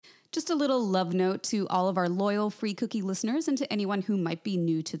Just a little love note to all of our loyal Free Cookie listeners and to anyone who might be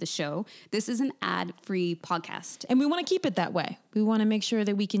new to the show. This is an ad-free podcast. And we want to keep it that way. We want to make sure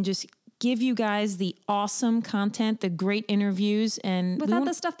that we can just give you guys the awesome content, the great interviews, and without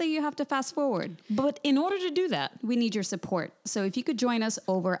the stuff that you have to fast forward. But in order to do that, we need your support. So if you could join us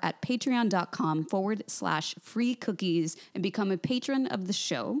over at patreon.com/free cookies and become a patron of the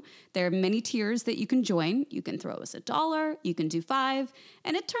show. There are many tiers that you can join. You can throw us $1, you can do $5.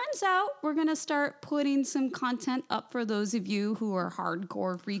 And it turns out we're going to start putting some content up for those of you who are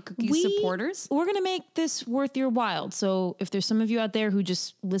hardcore Free Cookies supporters. We're going to make this worth your while. So if there's some of you out there who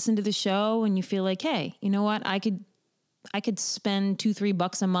just listen to the show and you feel like, hey, you know what? I could spend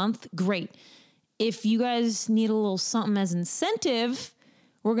 $2-3 a month. Great. If you guys need a little something as incentive,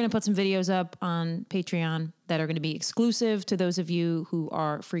 we're going to put some videos up on Patreon that are going to be exclusive to those of you who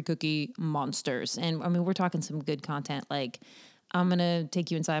are Free Cookie monsters. And I mean, we're talking some good content. Like, I'm going to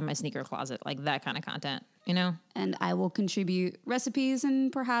take you inside my sneaker closet, like that kind of content, you know? And I will contribute recipes,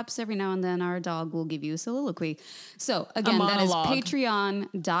 and perhaps every now and then our dog will give you a soliloquy. So again, that is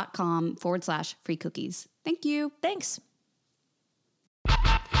patreon.com/free cookies. Thank you. Thanks.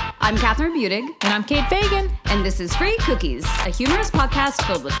 I'm Catherine Budig. And I'm Kate Fagan. And this is Free Cookies, a humorous podcast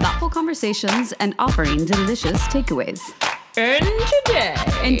filled with thoughtful conversations and offering delicious takeaways. And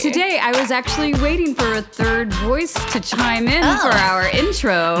today I was actually waiting for a third voice to chime in for our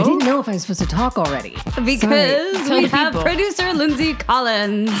intro. I didn't know if I was supposed to talk already. Because we have producer Lindsay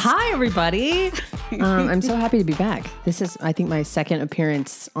Collins. Hi, everybody. I'm so happy to be back. This is, I think, my second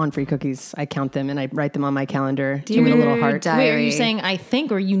appearance on Free Cookies. I count them and I write them on my calendar. Give it a little heart. Wait, are you saying I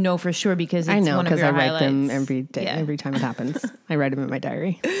think, or you know for sure because it's I know, one of your because I highlights? write them every day, every time it happens. I write them in my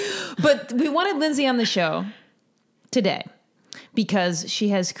diary. But we wanted Lindsay on the show today because she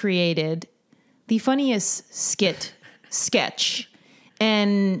has created the funniest sketch.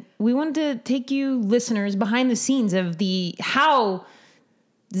 And we wanted to take you listeners behind the scenes of how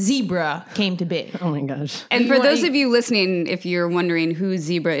Zebra came to be. Oh my gosh. And for those of you listening, if you're wondering who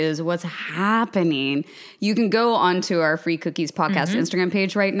Zebra is, what's happening, you can go onto our Free Cookies podcast Instagram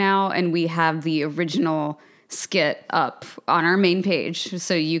page right now, and we have the original skit up on our main page.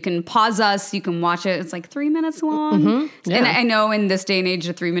 So you can pause us, you can watch it. It's like 3 minutes long. Yeah. And I know in this day and age,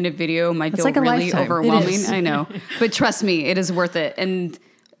 a 3-minute video might feel like a really lifetime. overwhelming. I know. But trust me, it is worth it. And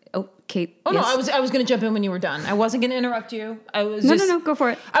Kate. Oh, yes? no, I was going to jump in when you were done. I wasn't going to interrupt you. I was No, go for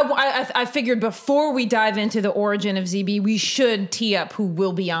it. I figured before we dive into the origin of ZB, we should tee up who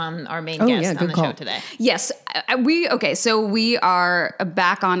will be on our main guest on the show today. Yes. So we are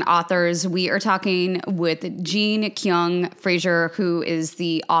back on authors. We are talking with Jean Kyung Fraser, who is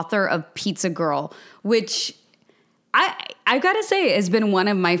the author of Pizza Girl, which I got to say has been one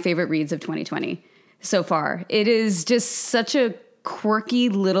of my favorite reads of 2020 so far. It is just such a quirky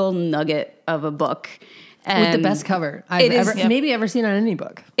little nugget of a book. With the best cover I've ever seen on any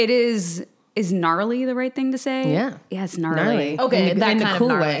book. It is gnarly the right thing to say? Yeah. Yeah, it's gnarly. Okay, in that the kind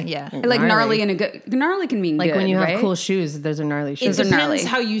cool of gnarly, way. yeah. Like gnarly in a good... Gnarly can mean like good, when you have right? cool shoes, those are gnarly It shoes. Those are gnarly.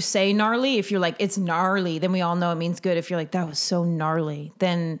 depends how you say gnarly. If you're like, it's gnarly, then we all know it means good. If you're like, that was so gnarly,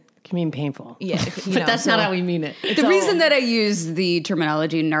 then... It can mean painful. Yeah. But that's not how we mean it. The reason that I use the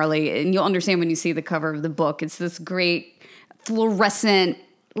terminology gnarly, and you'll understand when you see the cover of the book, it's this great fluorescent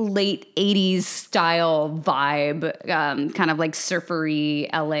late 80s style vibe, kind of like surfery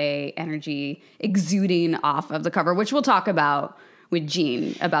LA energy exuding off of the cover, which we'll talk about with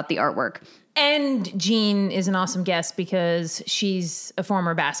Jean about the artwork. And Jean is an awesome guest because she's a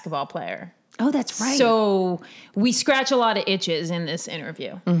former basketball player. Oh, that's right. So we scratch a lot of itches in this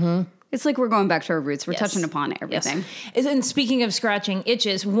interview. Mm-hmm. It's like we're going back to our roots. We're Yes. touching upon everything. Yes. And speaking of scratching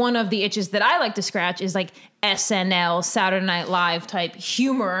itches, one of the itches that I like to scratch is like SNL, Saturday Night Live type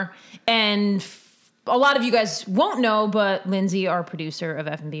humor. And a lot of you guys won't know, but Lindsay, our producer of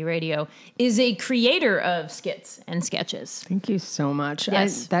F&B Radio, is a creator of skits and sketches. Thank you so much.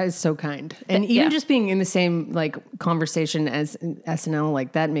 Yes. That is so kind. And even just being in the same like conversation as SNL,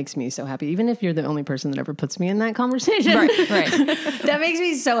 like that makes me so happy. Even if you're the only person that ever puts me in that conversation. Right. That makes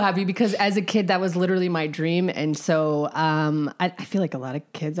me so happy because as a kid, that was literally my dream. And so I feel like a lot of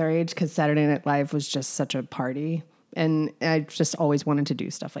kids our age, because Saturday Night Live was just such a party. And I just always wanted to do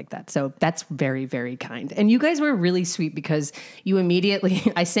stuff like that. So that's very, very kind. And you guys were really sweet because you immediately,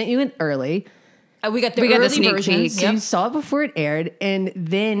 I sent you in early. We got the We got the early sneak versions. peek. So you saw it before it aired, and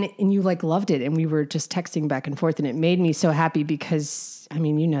you like loved it, and we were just texting back and forth, and it made me so happy because, I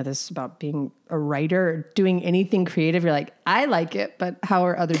mean, you know this about being a writer, or doing anything creative. You're like, I like it, but how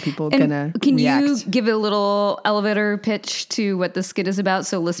are other people gonna Can react? you give a little elevator pitch to what the skit is about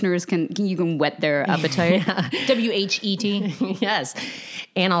so listeners can whet their appetite? WHET. Yes,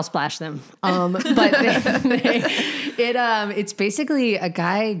 and I'll splash them. But it's basically a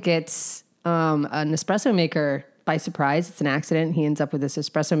guy gets an espresso maker by surprise. It's an accident. He ends up with this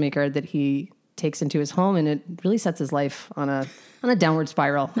espresso maker that he takes into his home, and it really sets his life on a downward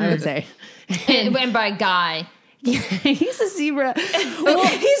spiral, I would say. and by guy. He's a zebra. He's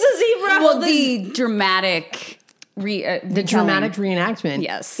a zebra. Well, the dramatic The dramatic reenactment,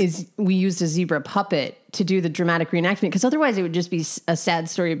 Yes. is we used a zebra puppet to do the dramatic reenactment, because otherwise it would just be a sad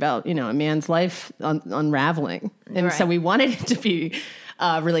story about, you know, a man's life unraveling. And so Right. we wanted it to be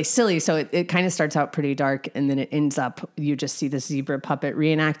really silly. So it kind of starts out pretty dark, and then it ends up, you just see this zebra puppet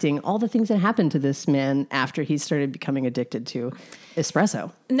reenacting all the things that happened to this man after he started becoming addicted to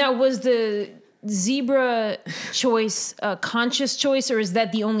espresso. Now, was the zebra choice a conscious choice, or is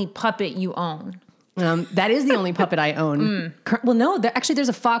that the only puppet you own? That is the only puppet I own. Well, no, actually there's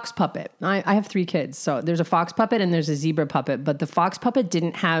a fox puppet. I have 3 kids. So there's a fox puppet and there's a zebra puppet, but the fox puppet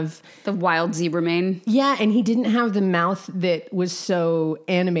didn't have... The wild zebra mane. Yeah, and he didn't have the mouth that was so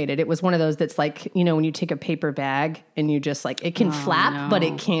animated. It was one of those that's like, you know, when you take a paper bag and you just like, it can flap, but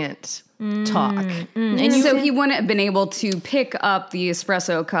it can't talk. And so he wouldn't have been able to pick up the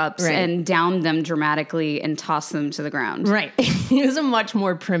espresso cups Right. and down them dramatically and toss them to the ground. Right. He was a much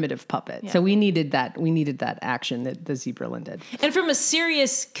more primitive puppet. So we needed that action that the zebralin did. And from a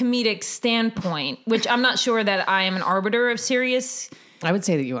serious comedic standpoint, which I'm not sure that I am an arbiter of serious I would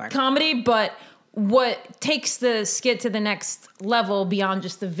say that you are. comedy, but what takes the skit to the next level beyond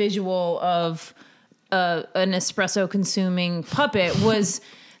just the visual of an espresso consuming puppet was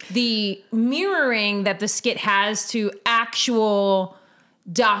the mirroring that the skit has to actual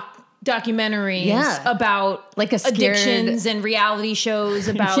documentaries about Like a scared- addictions and reality shows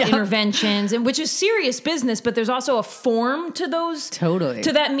about Yeah. interventions, and which is serious business, but there's also a form to those Totally.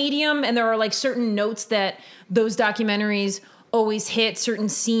 to that medium, and there are like certain notes that those documentaries always hit, certain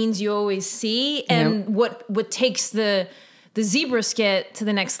scenes you always see, and what takes the zebra skit to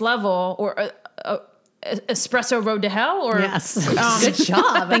the next level, or Espresso Road to Hell, or Yes. Good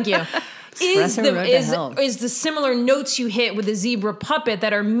job. thank you. Is Espresso Road to Hell. the similar notes you hit with a zebra puppet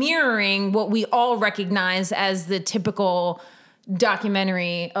that are mirroring what we all recognize as the typical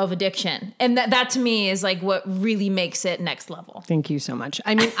documentary of addiction, and that to me is like what really makes it next level. Thank you so much.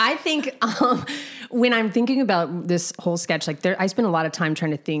 I mean, I think when I'm thinking about this whole sketch, like I spend a lot of time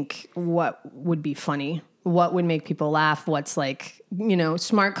trying to think what would be funny, what would make people laugh, what's like, you know,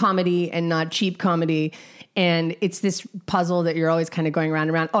 smart comedy and not cheap comedy. And it's this puzzle that you're always kind of going around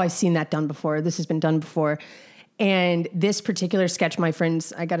and around. Oh, I've seen that done before. This has been done before. And this particular sketch, my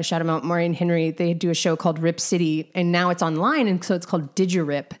friends, I got to shout them out, Maury and Henry, they do a show called Rip City, and now it's online, and so it's called Did You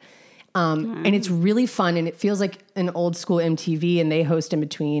Rip? And it's really fun, and it feels like an old school MTV, and they host in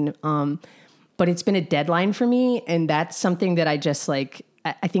between. But it's been a deadline for me, and that's something that I just like,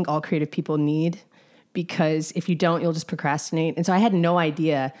 I think all creative people need, because if you don't, you'll just procrastinate. And so I had no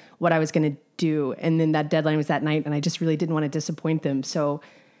idea what I was going to do. And then that deadline was that night, and I just really didn't want to disappoint them. So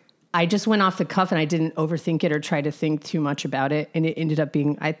I just went off the cuff, and I didn't overthink it or try to think too much about it. And it ended up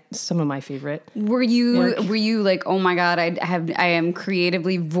being some of my favorite. Were you like, oh my God, I am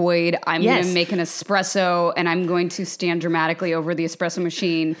creatively void. I'm Yes. going to make an espresso and I'm going to stand dramatically over the espresso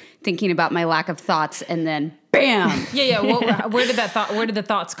machine thinking about my lack of thoughts, and then bam. Yeah. Where did the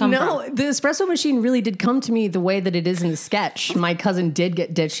thoughts come from? No, the espresso machine really did come to me the way that it is in the sketch. My cousin did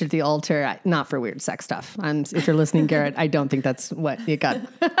get ditched at the altar, not for weird sex stuff. If you're listening, Garrett, I don't think that's what it got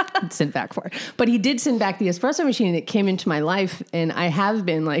sent back for. But he did send back the espresso machine, and it came into my life, and I have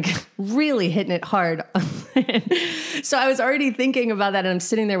been like really hitting it hard. So I was already thinking about that, and I'm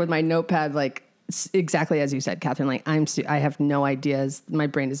sitting there with my notepad, like, exactly as you said, Catherine, like I have no ideas. My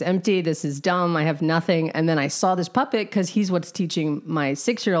brain is empty. This is dumb. I have nothing. And then I saw this puppet because he's what's teaching my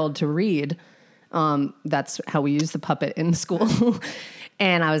 6-year-old to read. That's how we use the puppet in school.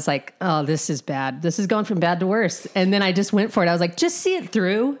 And I was like, oh, this is bad. This is going from bad to worse. And then I just went for it. I was like, just see it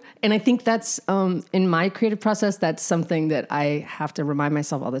through. And I think that's in my creative process, that's something that I have to remind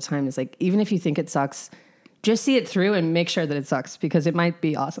myself all the time is like, even if you think it sucks, just see it through and make sure that it sucks, because it might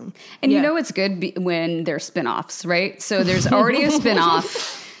be awesome. And you know it's good when there's spinoffs, right? So there's already a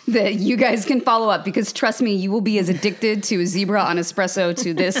spinoff that you guys can follow up, because trust me, you will be as addicted to a zebra on espresso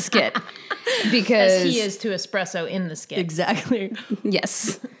to this skit. Because As he is to espresso in the skit. Exactly.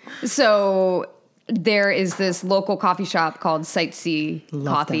 yes. So there is this local coffee shop called Sightsee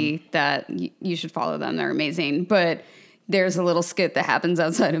Coffee that you should follow them. They're amazing. But there's a little skit that happens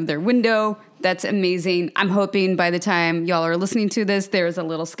outside of their window. That's amazing. I'm hoping by the time y'all are listening to this, there's a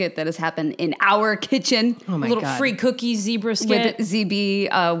little skit that has happened in our kitchen. Oh my Little God. free cookie zebra skit. With ZB,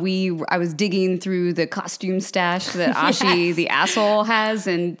 I was digging through the costume stash that Ashi the asshole has,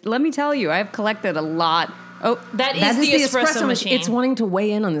 and let me tell you, I've collected a lot. Oh, that is the espresso machine. It's wanting to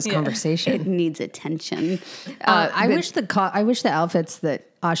weigh in on this conversation. it needs attention. I wish the outfits that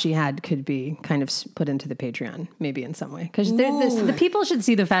Ashi had could be kind of put into the Patreon, maybe in some way, because the people should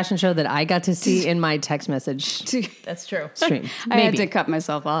see the fashion show that I got to see in my text message That's true. stream. I had to cut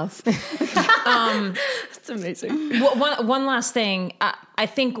myself off. It's amazing. One last thing. I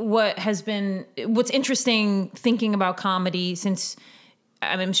think what's interesting thinking about comedy, since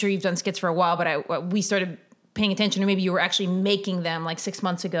I'm sure you've done skits for a while, but we started paying attention, or maybe you were actually making them like 6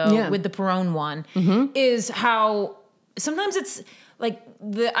 months ago with the Perone one, is how sometimes it's like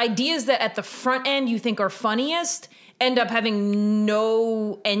the ideas that at the front end you think are funniest end up having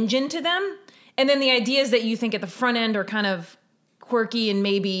no engine to them. And then the ideas that you think at the front end are kind of quirky and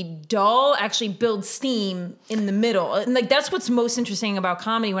maybe dull actually build steam in the middle. And like, that's what's most interesting about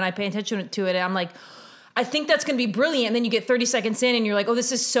comedy when I pay attention to it. I'm like, I think that's going to be brilliant. And then you get 30 seconds in and you're like, oh,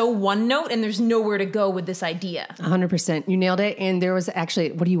 this is so one note and there's nowhere to go with this idea. 100%. You nailed it. And there was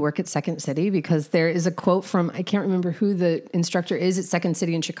actually, what do you work at Second City? Because there is a quote from, I can't remember who the instructor is at Second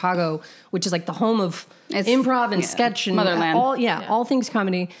City in Chicago, which is like the home of improv and sketch and Motherland. all things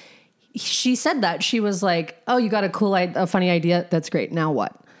comedy. She said that. She was like, oh, you got a funny idea. That's great. Now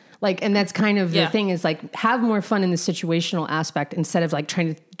what? Like, and that's kind of the thing is like, have more fun in the situational aspect instead of like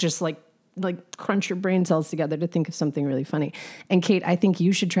trying to just like crunch your brain cells together to think of something really funny. And Kate, I think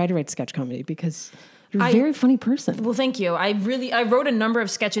you should try to write sketch comedy because you're a very funny person. Well, thank you. I wrote a number of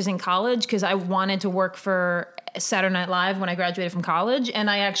sketches in college because I wanted to work for Saturday Night Live when I graduated from college. And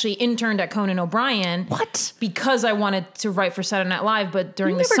I actually interned at Conan O'Brien. What? Because I wanted to write for Saturday Night Live, but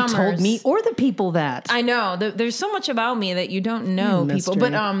during the never summers. told me or the people that. I know. There's so much about me that you don't know, people.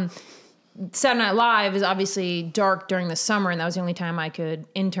 mystery. But Saturday Night Live is obviously dark during the summer, and that was the only time I could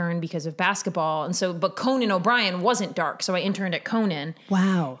intern because of basketball. And so, but Conan O'Brien wasn't dark, so I interned at Conan.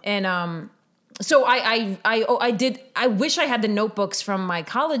 Wow. And so I did. I wish I had the notebooks from my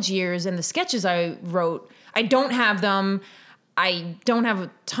college years and the sketches I wrote. I don't have them. I don't have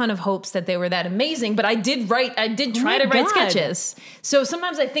a ton of hopes that they were that amazing, but I did try to write sketches. So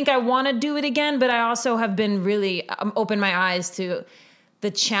sometimes I think I want to do it again, but I also have been really opened my eyes to the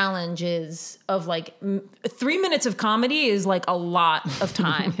challenges of like 3 minutes of comedy is like a lot of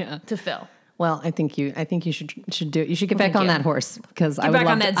time to fill. Well, I think you should do it. You should get back on that horse because I back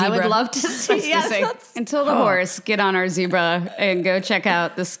on that I would zebra. love to see. Until the horse, get on our zebra and go check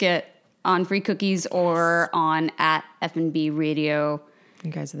out the skit on Free Cookies or on at F&B Radio. You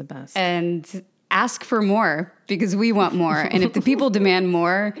guys are the best. And ask for more because we want more. And if the people demand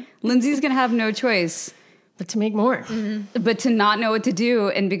more, Lindsay's going to have no choice. But to make more. Mm-hmm. But to not know what to do,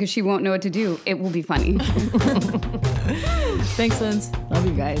 and because she won't know what to do, it will be funny. Thanks, Linz. Love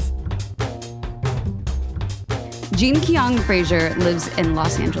you guys. Jean Keong Fraser lives in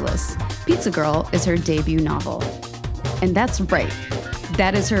Los Angeles. Pizza Girl is her debut novel. And that's right.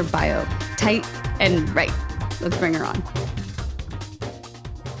 That is her bio. Tight and right. Let's bring her on.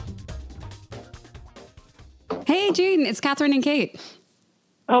 Hey, Jean, it's Catherine and Kate.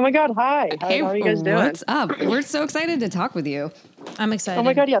 Oh my God, hi. How are you guys doing? What's up? We're so excited to talk with you. I'm excited. Oh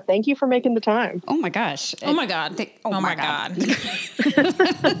my God, yeah. Thank you for making the time. Oh my gosh. Oh my God. Oh my God.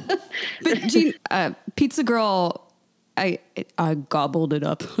 But Jean, Pizza Girl, I gobbled it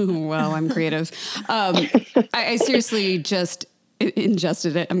up. Wow, I'm creative. I seriously just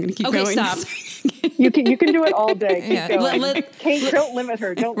ingested it. I'm going to keep going. Okay, stop. You can do it all day. Keep Yeah. going. Kate, don't limit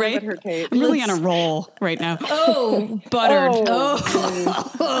her. Don't Right? limit her, Kate. I'm really on a roll right now. Oh, buttered.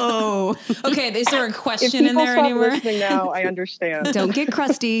 Oh. Okay, is there a If question in people there stop anywhere? listening now, I understand. Don't get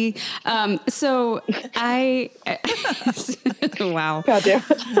crusty. So I, wow. God damn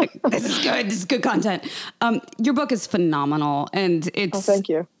it. This is good. This is good content. Your book is phenomenal, and it's. Oh, thank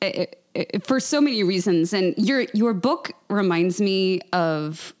you. For so many reasons, and your book reminds me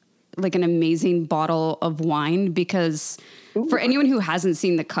of like an amazing bottle of wine because for anyone who hasn't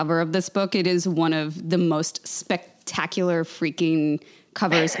seen the cover of this book, it is one of the most spectacular freaking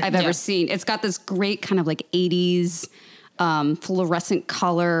covers I've ever seen. It's got this great kind of like 80s fluorescent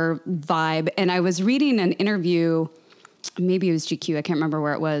color vibe, and I was reading an interview. Maybe it was GQ. I can't remember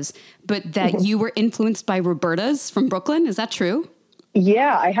where it was, but that you were influenced by Roberta's from Brooklyn. Is that true?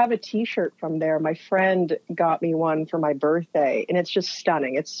 Yeah, I have a t-shirt from there. My friend got me one for my birthday, and it's just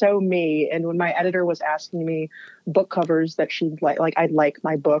stunning. It's so me. And when my editor was asking me book covers that she'd like I'd like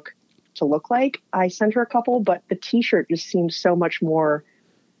my book to look like, I sent her a couple, but the t-shirt just seemed so much more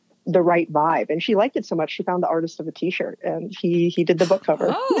the right vibe. And she liked it so much, she found the artist of the t-shirt, and he did the book cover.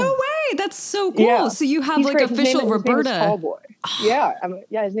 Oh, No way. That's so cool. Yeah. So you have He's like great. official His name is Roberta. Tallboy.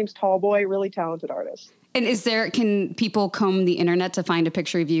 Yeah, his name's Tallboy, really talented artist. And can people comb the internet to find a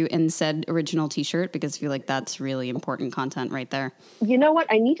picture of you in said original t-shirt? Because I feel like that's really important content right there. You know what?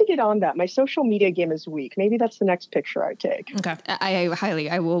 I need to get on that. My social media game is weak. Maybe that's the next picture I take. okay.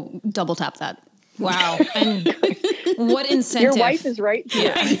 I will double tap that. Wow. And what incentive? Your wife is right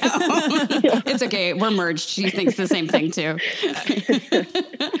here. It's okay. We're merged. She thinks the same thing too.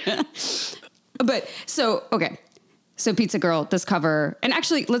 But okay. So Pizza Girl, this cover, and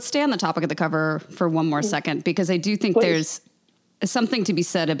actually let's stay on the topic of the cover for one more second, because I do think there's something to be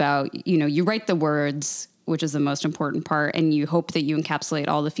said about, you write the words, which is the most important part, and you hope that you encapsulate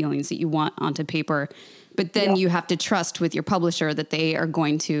all the feelings that you want onto paper. But then you have to trust with your publisher that they are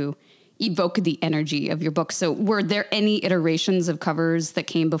going to evoke the energy of your book. So were there any iterations of covers that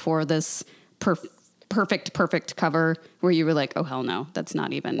came before this perfect cover where you were like, oh, hell no, that's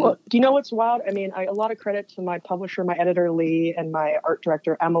not even... Well, do you know what's wild? I mean, a lot of credit to my publisher, my editor, Lee, and my art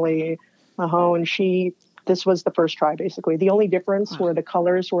director, Emily Mahone. This was the first try, basically. The only difference were the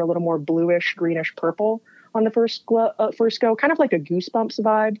colors were a little more bluish, greenish, purple on the first go, kind of like a Goosebumps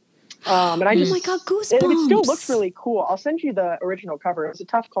vibe. And I oh my God, Goosebumps. It still looks really cool. I'll send you the original cover. It was a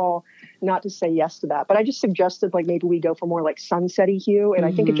tough call not to say yes to that, but I just suggested like maybe we go for more like sunsetty hue, and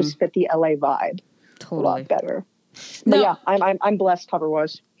I think it just fit the LA vibe a lot better. But yeah, I'm blessed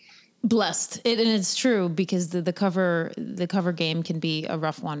cover-wise. Blessed. And it's true, because the cover game can be a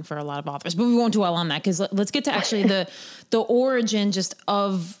rough one for a lot of authors, but we won't dwell on that, because let's get to actually the origin just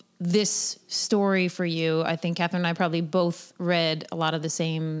of this story for you. I think Catherine and I probably both read a lot of the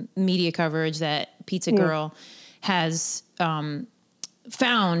same media coverage that Pizza Girl has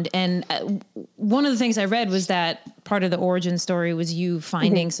found. And one of the things I read was that part of the origin story was you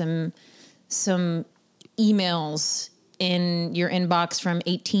finding some emails in your inbox from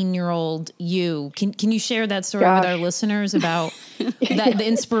 18-year-old you. Can you share that story with our listeners about the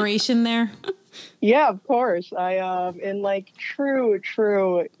inspiration there? Yeah, of course. I in like true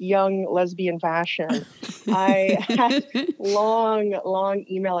young lesbian fashion, I had long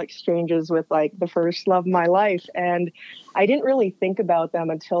email exchanges with like the first love of my life, and I didn't really think about them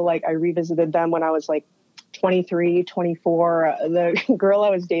until like I revisited them when I was like 23, 24. The girl I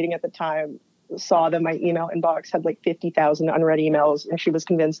was dating at the time saw that my email inbox had like 50,000 unread emails, and she was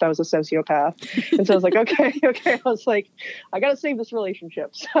convinced I was a sociopath. And so I was like, okay. I was like, I got to save this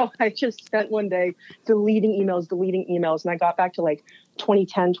relationship. So I just spent one day deleting emails. And I got back to like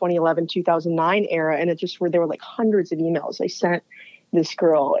 2010, 2011, 2009 era. And there were like hundreds of emails I sent this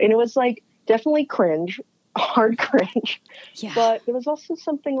girl. And it was like definitely cringe, hard cringe. Yeah. But there was also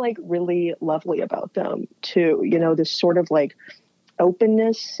something like really lovely about them too. This sort of like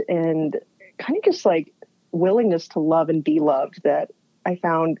openness and kind of just like willingness to love and be loved that I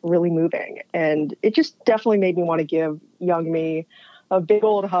found really moving. And it just definitely made me want to give young me a big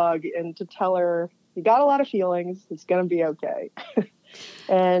old hug and to tell her, you got a lot of feelings, it's going to be okay.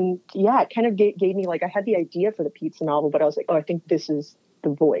 And yeah, it kind of gave me like, I had the idea for the pizza novel, but I was like, oh, I think this is the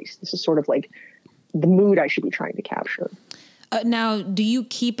voice. This is sort of like the mood I should be trying to capture. Now, do you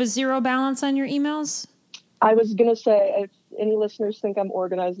keep a zero balance on your emails? I was going to say, if any listeners think I'm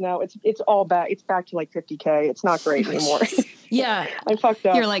organized now, it's all back. It's back to like 50K. It's not great anymore. Yeah. I fucked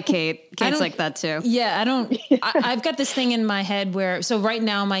up. You're like Kate. Kate's like that too. Yeah, I've got this thing in my head where, so right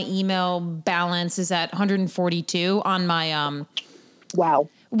now my email balance is at 142 on my, wow.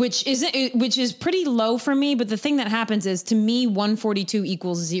 Which is pretty low for me. But the thing that happens is, to me, 142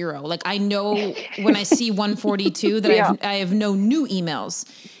 equals zero. Like I know when I see 142 that I have no new emails.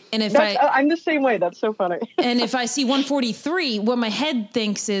 And if I'm the same way. That's so funny. And if I see 143, what my head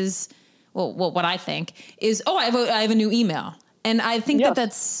thinks is, what I think is, oh, I have a new email. And I think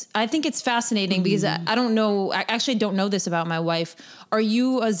I think it's fascinating because I don't know, I actually don't know this about my wife. Are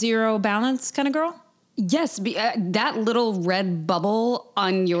you a zero balance kind of girl? Yes, that little red bubble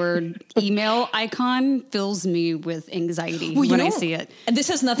on your email icon fills me with anxiety when I see it. And this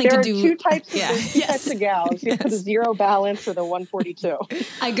has nothing to do. There are two types of gals. You have the zero balance or the 142.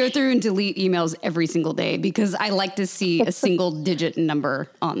 I go through and delete emails every single day because I like to see a single digit number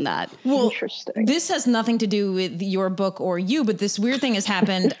on that. Well, interesting. This has nothing to do with your book or you, but this weird thing has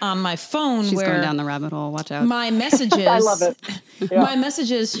happened on my phone. She's going down the rabbit hole. Watch out. My messages. I love it. Yeah. My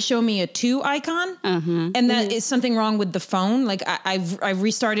messages show me a 2 icon. And that is something wrong with the phone. Like I've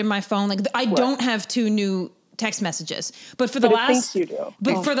restarted my phone. Like I don't have 2 new text messages, but for the But it last, thinks you do.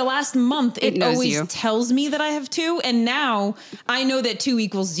 but for the last month, it knows always you. tells me that I have 2. And now I know that 2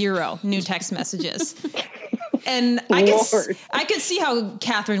 equals 0 new text messages. And Lord. I could see how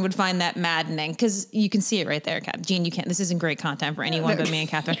Catherine would find that maddening, because you can see it right there, Jean. You can't. This isn't great content for anyone but me and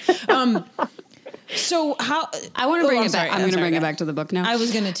Catherine. So how I want to bring it sorry, back. I'm going to bring it go back to the book now. I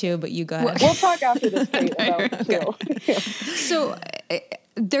was gonna too, but you go ahead. We'll talk after this, Kate, about too. So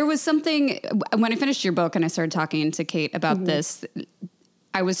there was something when I finished your book and I started talking to Kate about this.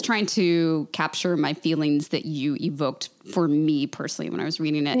 I was trying to capture my feelings that you evoked for me personally when I was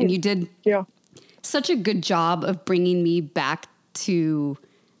reading it, and you did such a good job of bringing me back to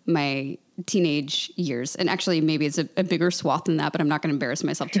my teenage years. And actually, maybe it's a bigger swath than that, but I'm not going to embarrass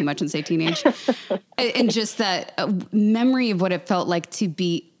myself too much and say teenage. And just that memory of what it felt like to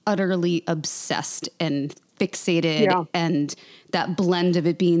be utterly obsessed and fixated, and that blend of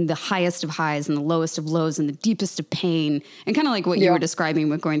it being the highest of highs and the lowest of lows and the deepest of pain, and kind of like what you were describing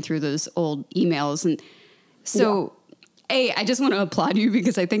with going through those old emails. And so I just want to applaud you,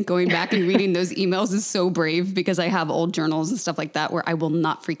 because I think going back and reading those emails is so brave, because I have old journals and stuff like that where I will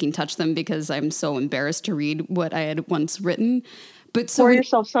not freaking touch them because I'm so embarrassed to read what I had once written. But so Pour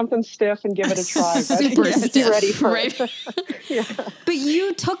yourself something stiff and give it a try. Super stiff, Be ready for right? it. But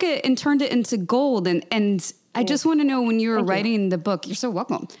you took it and turned it into gold. And I just want to know, when you were writing the book, you're so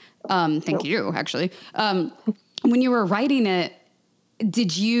welcome. Thank you, actually. When you were writing it,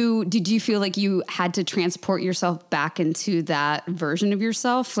 did you feel like you had to transport yourself back into that version of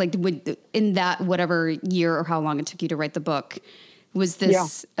yourself? Like in that whatever year or how long it took you to write the book, was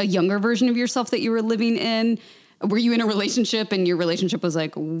this a younger version of yourself that you were living in? Were you in a relationship and your relationship was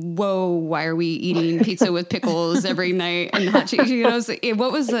like, whoa, why are we eating pizza with pickles every night and hot cheese? You know,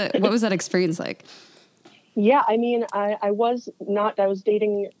 what was that experience like? Yeah, I mean, I was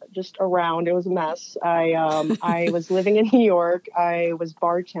dating just around. It was a mess. I was living in New York. I was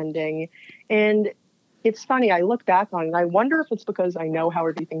bartending. And it's funny, I look back on it and I wonder if it's because I know how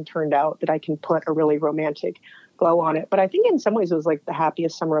everything turned out that I can put a really romantic glow on it. But I think in some ways it was like the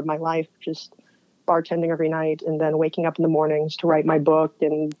happiest summer of my life, just bartending every night and then waking up in the mornings to write my book.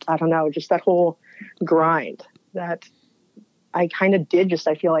 And I don't know, just that whole grind that I kind of did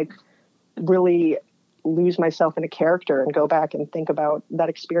I feel like really lose myself in a character and go back and think about that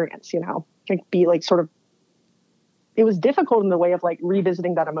experience, like be like sort of, it was difficult in the way of like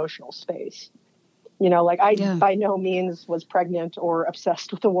revisiting that emotional space. Like I by no means was pregnant or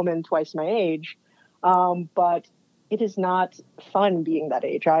obsessed with a woman twice my age. But it is not fun being that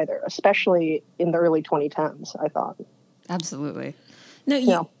age either, especially in the early 2010s, I thought. Absolutely.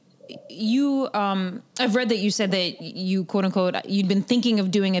 No, you I've read that you said that you, quote unquote, you'd been thinking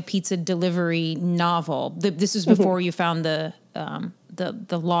of doing a pizza delivery novel. This is before you found the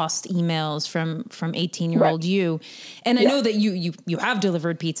lost emails from 18-year-old you. And I know that you have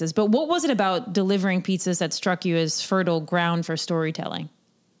delivered pizzas, but what was it about delivering pizzas that struck you as fertile ground for storytelling?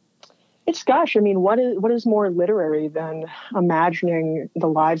 It's I mean, what is more literary than imagining the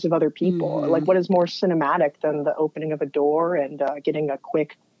lives of other people? Like, what is more cinematic than the opening of a door and getting a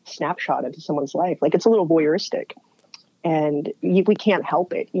quick snapshot into someone's life? Like, it's a little voyeuristic, and we can't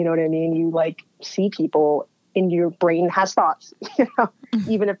help it. You know what I mean? You like see people, and your brain has thoughts,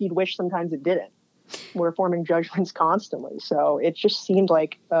 even if you'd wish sometimes it didn't. We're forming judgments constantly. So it just seemed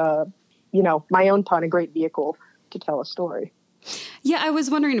like, my own pun, a great vehicle to tell a story. Yeah, I was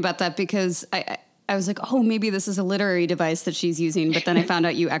wondering about that, because I was like, oh, maybe this is a literary device that she's using. But then I found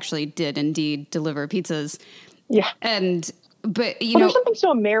out you actually did indeed deliver pizzas. Yeah. But there's something so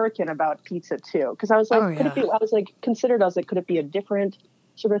American about pizza too. Because I was like, could it be a different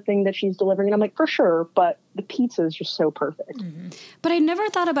sort of thing that she's delivering? And I'm like, for sure. But the pizza is just so perfect. Mm-hmm. But I never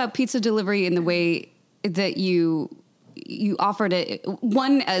thought about pizza delivery in the way that you offered it.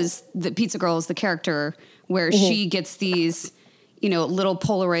 One, as the pizza girl is the character, where she gets these, little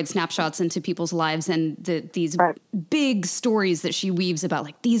Polaroid snapshots into people's lives, and these big stories that she weaves about,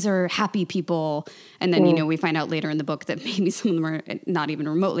 like, these are happy people. And then, we find out later in the book that maybe some of them are not even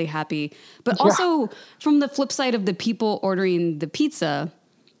remotely happy. But also from the flip side of the people ordering the pizza.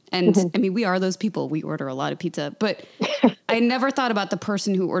 And I mean, we are those people. We order a lot of pizza. But I never thought about the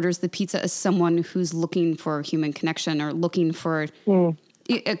person who orders the pizza as someone who's looking for human connection, or looking for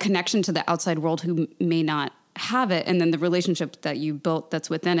a connection to the outside world who may not have it, and then the relationship that you built that's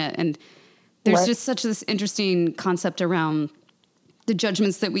within it. And there's just such this interesting concept around the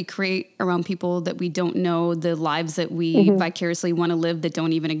judgments that we create around people that we don't know, the lives that we vicariously want to live that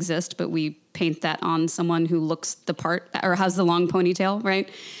don't even exist, but we paint that on someone who looks the part or has the long ponytail, right?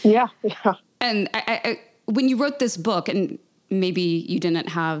 Yeah. And when you wrote this book, and maybe you didn't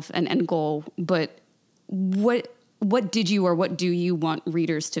have an end goal, but what did you or what do you want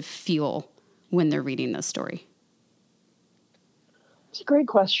readers to feel when they're reading this story? It's a great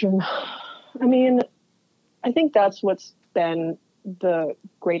question. I mean, I think that's what's been the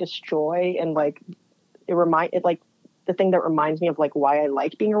greatest joy, and like the thing that reminds me of like why I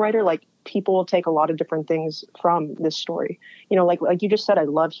like being a writer. Like, people will take a lot of different things from this story. You know, like you just said, I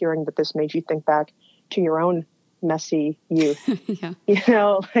love hearing that this made you think back to your own messy youth. Yeah. You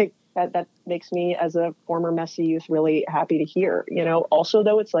know, like that makes me, as a former messy youth, really happy to hear. You know, also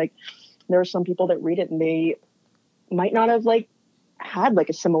though, it's like there are some people that read it and they might not have like had like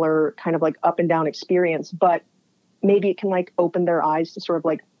a similar kind of like up and down experience, but maybe it can like open their eyes to sort of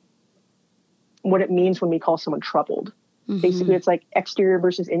like what it means when we call someone troubled. Mm-hmm. Basically, it's like exterior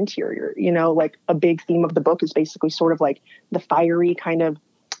versus interior. You know, like a big theme of the book is basically sort of like the fiery kind of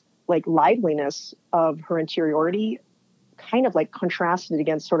like liveliness of her interiority, kind of like contrasted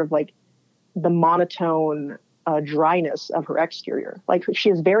against sort of like the monotone dryness of her exterior. Like, she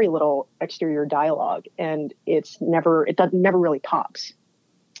has very little exterior dialogue, and it never really pops,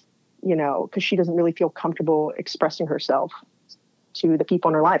 you know, because she doesn't really feel comfortable expressing herself to the people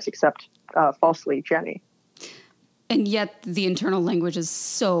in her lives, except falsely Jenny. And yet the internal language is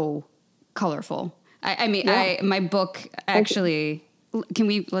so colorful. I mean, yeah. My book actually,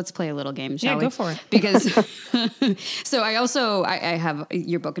 let's play a little game, shall we? Yeah, go for it. Because, so I have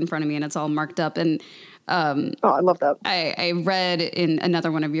your book in front of me and it's all marked up. And I love that. I read in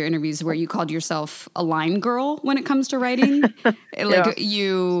another one of your interviews where you called yourself a line girl when it comes to writing. Like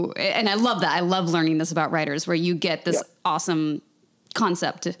and I love that. I love learning this about writers, where you get this awesome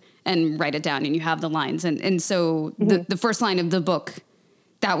concept and write it down and you have the lines. And so the first line of the book,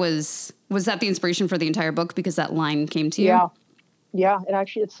 was that the inspiration for the entire book because that line came to you? Yeah. Yeah. And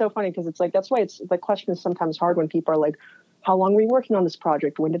actually, it's so funny because it's like, that's why the question is sometimes hard when people are like, how long were you working on this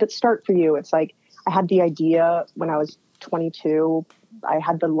project? When did it start for you? It's like, I had the idea when I was 22. I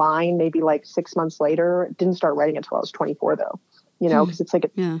had the line maybe like 6 months later. Didn't start writing until I was 24 though, you know, because it's like,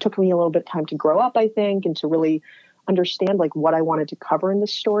 it took me a little bit of time to grow up, I think, and to really understand like what I wanted to cover in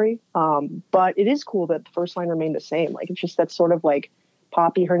this story. But it is cool that the first line remained the same. Like, it's just that sort of like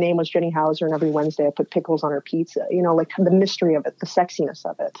Poppy, her name was Jenny Hauser, and every Wednesday I put pickles on her pizza, you know, like the mystery of it, the sexiness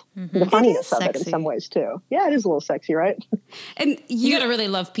of it, the funniness of it in some ways too. Yeah, it is a little sexy, right? And you gotta really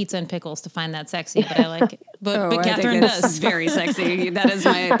love pizza and pickles to find that sexy, but I like it. But Catherine does. Very sexy.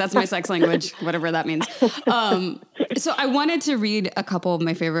 That's my sex language, whatever that means. So I wanted to read a couple of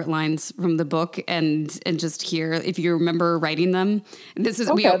my favorite lines from the book and just hear if you remember writing them. This is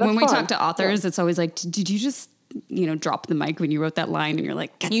when we talk to authors, it's always like, did you just drop the mic when you wrote that line and you're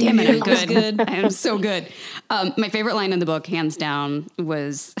like, God damn it, I'm good. I am so good. My favorite line in the book, hands down,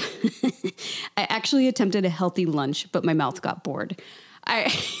 was, I actually attempted a healthy lunch, but my mouth got bored. I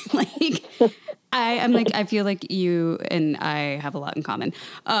feel like you and I have a lot in common.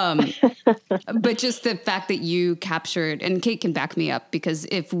 But just the fact that you captured, and Kate can back me up, because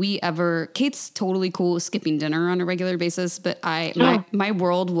Kate's totally cool with skipping dinner on a regular basis, but my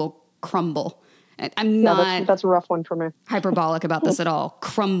world will crumble. I'm not. That's a rough one for me. Hyperbolic about this at all.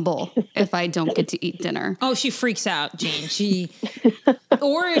 Crumble if I don't get to eat dinner. Oh, she freaks out, Jane.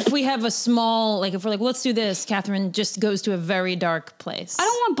 Or if we have a small, like if we're like, let's do this, Catherine just goes to a very dark place. I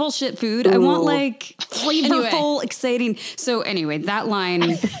don't want bullshit food. Ooh. I want like flavorful, exciting. So anyway, that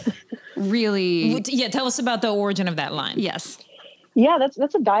line really. Yeah, tell us about the origin of that line. Yes. Yeah,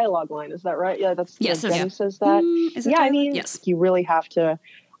 that's a dialogue line. Is that right? Yeah, Jenny says that. I mean, you really have to.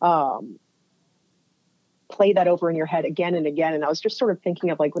 Play that over in your head again and again. And I was just sort of thinking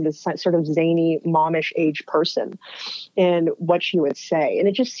of like with this sort of zany, momish age person and what she would say. And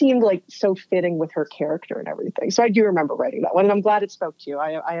it just seemed like so fitting with her character and everything. So I do remember writing that one, and I'm glad it spoke to you.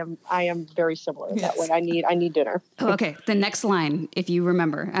 I am very similar in that way. I need dinner. Oh, okay. The next line, if you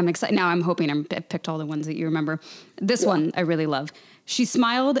remember, I'm excited. Now I'm hoping I picked all the ones that you remember. This one I really love. She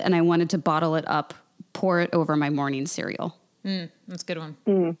smiled and I wanted to bottle it up, pour it over my morning cereal. That's a good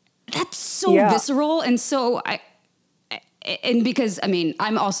one. That's so visceral. And so because I mean,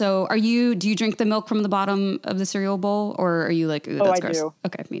 I'm also, do you drink the milk from the bottom of the cereal bowl, or are you like, ooh, that's gross? Do.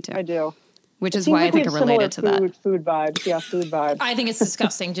 Okay, me too. I do. Which is why I think I related to that. Food vibes. Yeah, food vibes. I think it's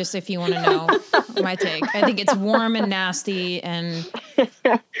disgusting, just if you want to know my take. I think it's warm and nasty, and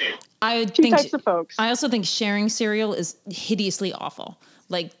Two types of folks. I also think sharing cereal is hideously awful.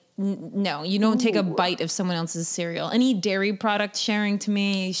 Like, no, you don't take a bite of someone else's cereal. Any dairy product sharing to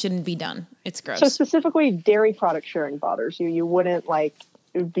me shouldn't be done. It's gross. So specifically dairy product sharing bothers you. You wouldn't like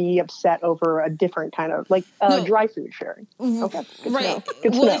be upset over a different kind of like dry food sharing. Okay, Right.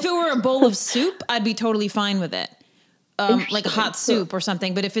 Good to Well, know. if it were a bowl of soup, I'd be totally fine with it. Like hot soup or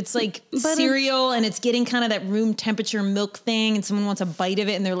something. But if it's like cereal and it's getting kind of that room temperature milk thing and someone wants a bite of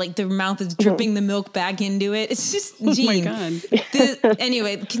it and they're like, their mouth is dripping the milk back into it. It's just, Jean.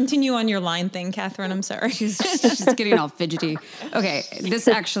 Anyway, continue on your line thing, Catherine. I'm sorry. She's getting all fidgety. Okay, this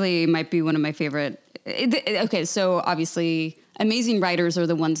actually might be one of my favorite. Okay, so obviously amazing writers are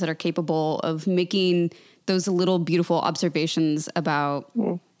the ones that are capable of making those little beautiful observations about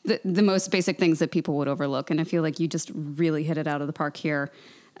the most basic things that people would overlook. And I feel like you just really hit it out of the park here.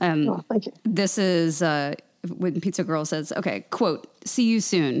 Thank you. This is when Pizza Girl says, okay, quote, "See you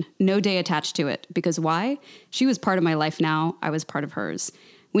soon. No day attached to it. Because why? She was part of my life now. I was part of hers.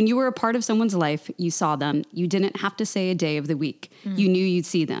 When you were a part of someone's life, you saw them. You didn't have to say a day of the week. You knew you'd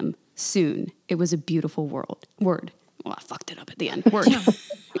see them soon. It was a beautiful word. Well, I fucked it up at the end. Word.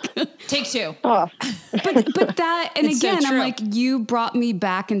 Take two. But that, and It's so again, I'm true. like, you brought me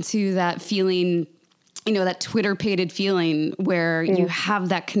back into that feeling, you know, that Twitter-pated feeling where you have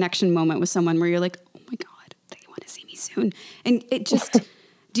that connection moment with someone where you're like, oh my God, they want to see me soon. And it just,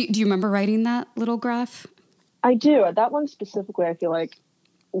 do you remember writing that little graph? I do. That one specifically, I feel like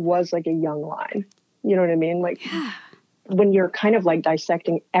was like a young line. You know what I mean? Like when you're kind of like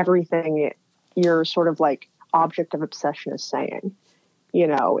dissecting everything, your sort of like object of obsession is saying, you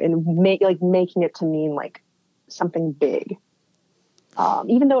know, and making it to mean like something big.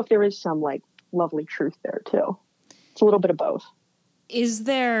 Even though if there is some like lovely truth there too, it's a little bit of both. Is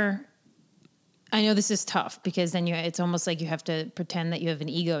there, I know this is tough because then it's almost like you have to pretend that you have an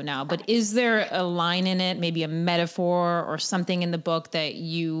ego now, but is there a line in it, maybe a metaphor or something in the book that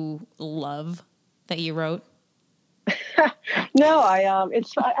you love that you wrote? No,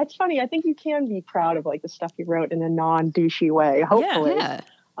 it's funny. I think you can be proud of like the stuff you wrote in a non-douchey way, hopefully. Yeah.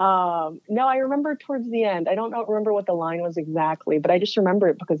 No, I remember towards the end, I don't remember what the line was exactly, but I just remember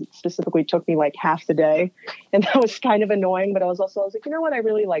it because it specifically took me like half the day. And that was kind of annoying, but I was like, you know what? I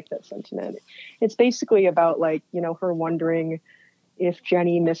really like that sentiment. It's basically about like, you know, her wondering if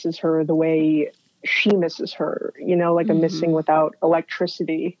Jenny misses her the way she misses her, you know, like a missing without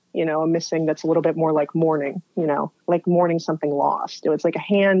electricity, you know, a missing that's a little bit more like mourning, you know, like mourning something lost. It was like a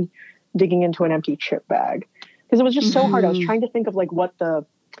hand digging into an empty chip bag because it was just so hard. I was trying to think of like what the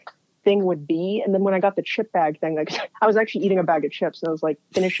thing would be. And then when I got the chip bag thing, like I was actually eating a bag of chips and I was like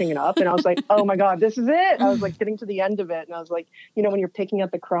finishing it up and I was like, oh my God, this is it. I was like getting to the end of it. And I was like, you know, when you're picking up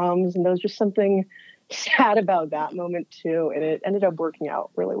the crumbs, and there was just something sad about that moment too. And it ended up working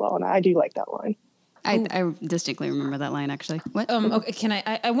out really well. And I do like that line. I distinctly remember that line actually. What? Okay, can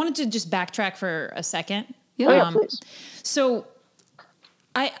I wanted to just backtrack for a second. Yeah. Please. So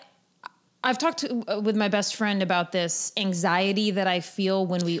I've talked with my best friend about this anxiety that I feel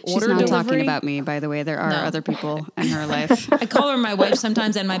when we She's order not delivery. talking about me, by the way. There are No. other people in her life. I call her my wife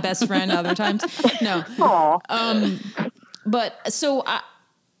sometimes and my best friend other times. No. Aw. But so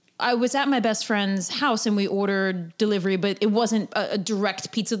I was at my best friend's house and we ordered delivery, but it wasn't a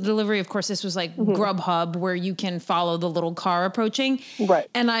direct pizza delivery. Of course, this was like Grubhub where you can follow the little car approaching. Right.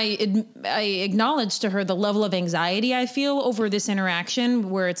 And I acknowledged to her the level of anxiety I feel over this interaction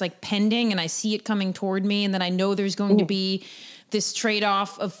where it's like pending and I see it coming toward me. And then I know there's going to be this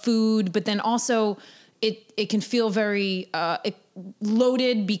trade-off of food, but then also it can feel very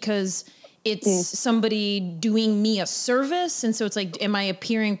loaded because it's somebody doing me a service. And so it's like, am I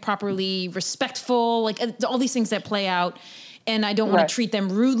appearing properly respectful? Like all these things that play out and I don't want to treat them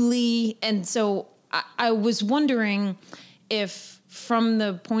rudely. And so I was wondering if from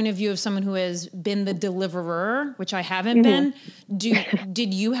the point of view of someone who has been the deliverer, which I haven't been,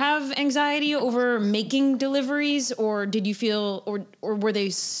 did you have anxiety over making deliveries or did you feel, or were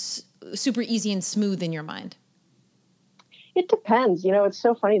they super easy and smooth in your mind? It depends. You know, it's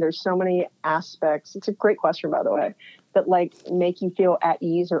so funny. There's so many aspects. It's a great question, by the way, that like make you feel at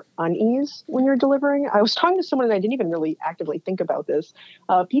ease or unease when you're delivering. I was talking to someone and I didn't even really actively think about this.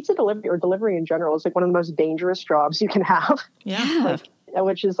 Pizza delivery or delivery in general is like one of the most dangerous jobs you can have. Yeah.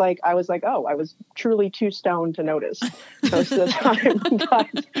 Which is like, I was like, oh, I was truly too stoned to notice most of the time.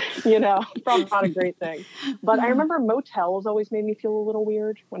 But, you know, probably not a great thing. But I remember motels always made me feel a little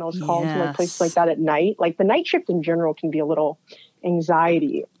weird when I was called to like places like that at night. Like the night shift in general can be a little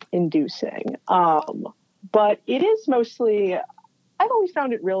anxiety inducing. But it is mostly, I've always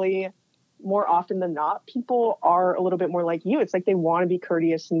found it really more often than not, people are a little bit more like you. It's like they want to be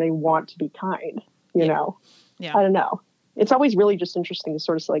courteous and they want to be kind, you know? Yeah. I don't know. It's always really just interesting to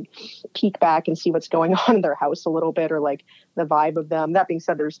sort of like peek back and see what's going on in their house a little bit or like the vibe of them. That being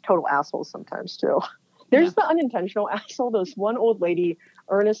said, there's total assholes sometimes too. There's the unintentional asshole. This one old lady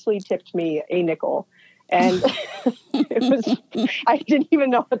earnestly tipped me a nickel. And I didn't even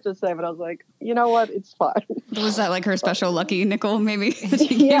know what to say, but I was like, you know what? It's fine. Was that like her special lucky nickel, maybe?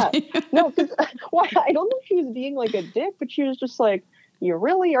 Yeah. No, because I don't know if she was being like a dick, but she was just like, you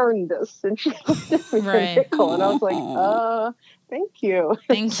really earned this. And she tipped me a nickel. And I was like, thank you.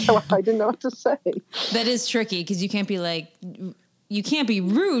 Thank so you. I didn't know what to say. That is tricky because you can't be like, you can't be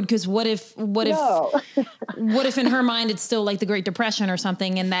rude because what if in her mind it's still like the Great Depression or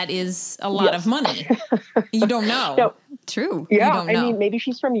something, and that is a lot of money. You don't know. No. True. You Yeah, don't know. I mean, maybe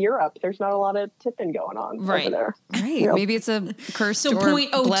she's from Europe. There's not a lot of tipping going on over there. Right. Yep. Maybe it's a cursed So or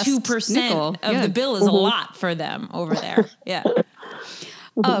 0.02% of the bill is a lot for them over there. Yeah.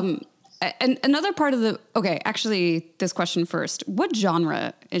 And another part of actually, this question first. What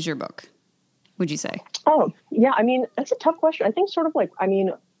genre is your book, would you say? Oh, yeah. I mean, that's a tough question. I think sort of like,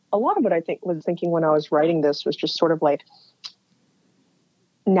 a lot of what I was thinking when I was writing this was just sort of like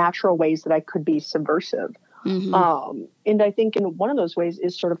natural ways that I could be subversive. Mm-hmm. And I think in one of those ways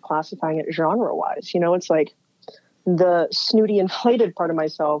is sort of classifying it genre-wise. It's like the snooty, inflated part of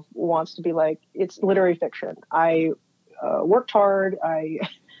myself wants to be like, it's literary fiction. I worked hard. I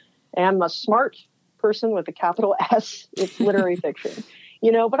am a smart person with a capital S. It's literary fiction,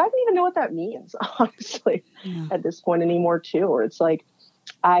 but I don't even know what that means, honestly, at this point anymore, too. Or it's like,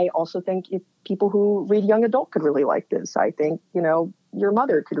 I also think if people who read young adult could really like this. I think, your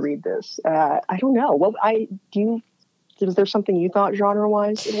mother could read this. I don't know. Was there something you thought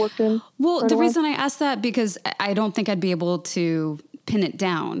genre-wise it worked in? Well, the reason I asked that, because I don't think I'd be able to pin it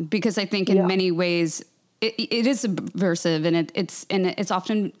down, because I think in many ways it is subversive, and it's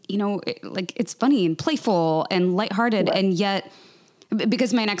often, it's funny and playful and lighthearted. Right. And yet,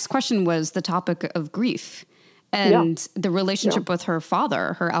 because my next question was the topic of grief and the relationship with her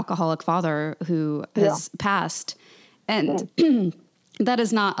father, her alcoholic father who has passed. And that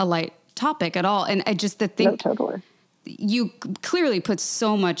is not a light topic at all. And I just think totally. You clearly put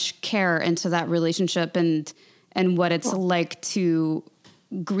so much care into that relationship and what it's like to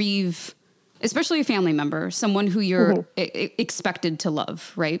grieve, especially a family member, someone who you're expected to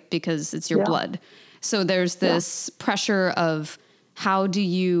love, right? Because it's your blood. So there's this pressure of how do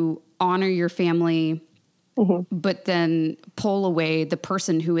you honor your family, but then pull away the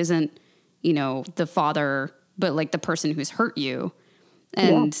person who isn't, the father, but like the person who's hurt you.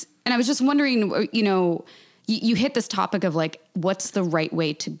 And I was just wondering, you hit this topic of like, what's the right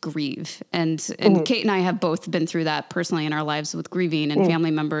way to grieve? And Kate and I have both been through that personally in our lives with grieving and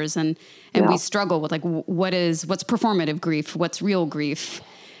family members. And we struggle with like, what's performative grief? What's real grief?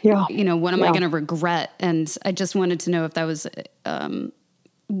 Yeah. What am I going to regret? And I just wanted to know if that was,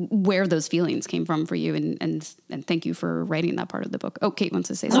 where those feelings came from for you. And thank you for writing that part of the book. Oh, Kate wants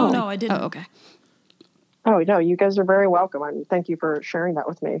to say something. No, I didn't. Oh, okay. Oh, no, you guys are very welcome. And thank you for sharing that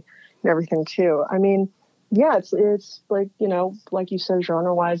with me and everything too. I mean, yeah, it's like, like you said,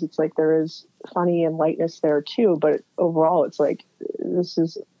 genre-wise, it's like there is funny and lightness there too. But overall, it's like, this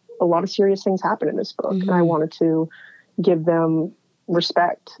is a lot of serious things happen in this book. And I wanted to give them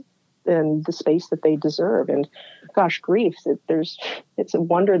respect and the space that they deserve. And gosh, grief, it's a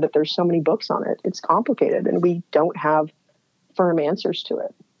wonder that there's so many books on it. It's complicated and we don't have firm answers to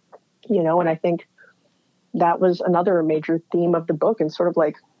it, and I think that was another major theme of the book, and sort of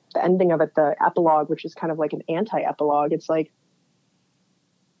like the ending of it, the epilogue, which is kind of like an anti-epilogue. It's like,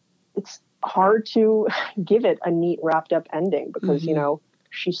 it's hard to give it a neat wrapped up ending because,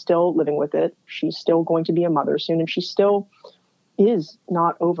 she's still living with it. She's still going to be a mother soon. And she still is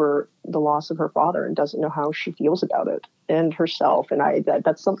not over the loss of her father and doesn't know how she feels about it and herself. And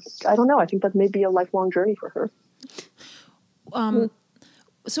that's something, I don't know. I think that may be a lifelong journey for her.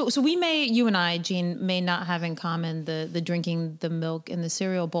 So you and I, Jean, may not have in common the drinking the milk in the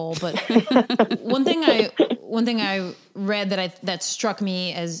cereal bowl, but one thing I read that struck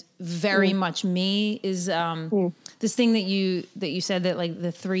me as very much me is this thing that you said that like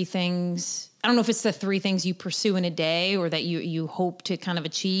the three things, I don't know if it's the three things you pursue in a day or that you hope to kind of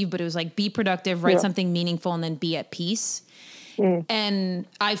achieve, but it was like be productive, write something meaningful, and then be at peace. And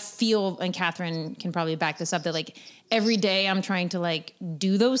I feel, and Catherine can probably back this up, that like every day I'm trying to like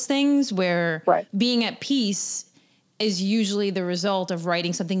do those things where being at peace is usually the result of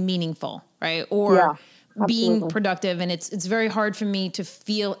writing something meaningful, right? Or being productive. And it's very hard for me to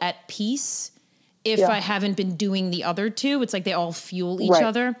feel at peace if I haven't been doing the other two. It's like they all fuel each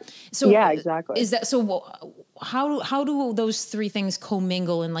other. So exactly. Is that, so how do those three things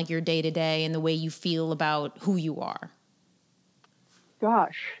commingle in like your day to day and the way you feel about who you are?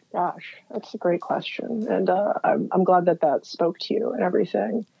 Gosh, that's a great question. And I'm glad that spoke to you and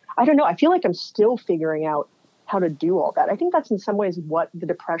everything. I don't know. I feel like I'm still figuring out how to do all that. I think that's in some ways what the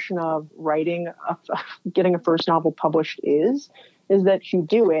depression of getting a first novel published is that you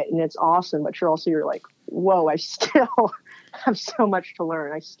do it and it's awesome, but you're like, whoa, I still have so much to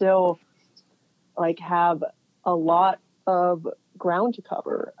learn. I still like have a lot of ground to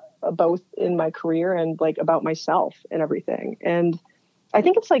cover, both in my career and like about myself and everything. And I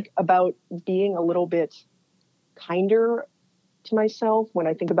think it's like about being a little bit kinder to myself when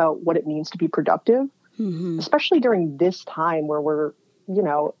I think about what it means to be productive, especially during this time where we're,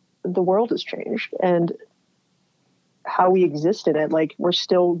 the world has changed and how we exist in it. Like we're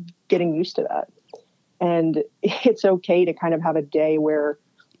still getting used to that. And it's okay to kind of have a day where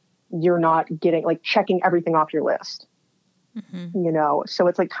you're not getting like checking everything off your list, So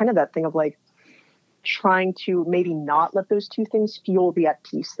it's like kind of that thing of like trying to maybe not let those two things fuel the at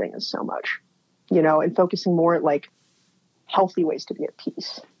peace thing so much, and focusing more at like healthy ways to be at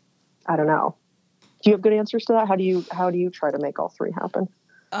peace. I don't know. Do you have good answers to that? How do you try to make all three happen?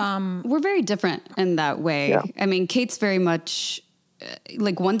 We're very different in that way. Yeah. I mean, Kate's very much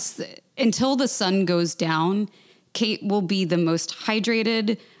like until the sun goes down, Kate will be the most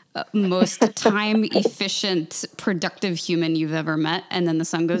hydrated, most time efficient, productive human you've ever met. And then the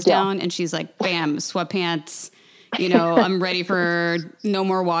sun goes down and she's like, bam, sweatpants, I'm ready for no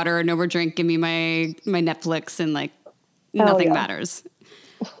more water, no more drink. Give me my Netflix and like nothing matters.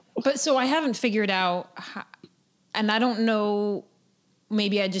 But so I haven't figured out and I don't know,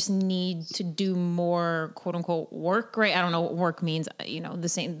 maybe I just need to do more quote unquote work, right? I don't know what work means,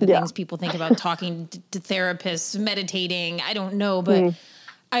 the things people think about talking to therapists, meditating. I don't know, but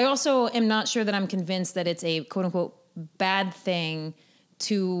I also am not sure that I'm convinced that it's a quote unquote bad thing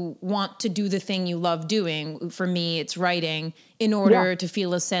to want to do the thing you love doing. For me, it's writing in order to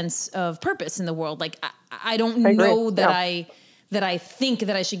feel a sense of purpose in the world. Like I don't know that I think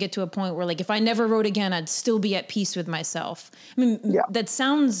that I should get to a point where like, if I never wrote again, I'd still be at peace with myself. I mean, that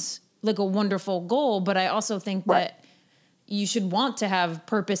sounds like a wonderful goal, but I also think that you should want to have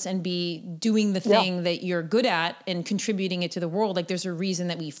purpose and be doing the thing that you're good at and contributing it to the world. Like there's a reason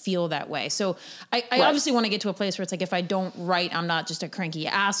that we feel that way. So I obviously want to get to a place where it's like, if I don't write, I'm not just a cranky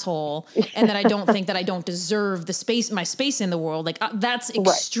asshole and that I don't think that I don't deserve my space in the world. Like that's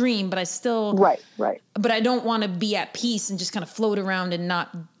extreme, but I still, but I don't want to be at peace and just kind of float around and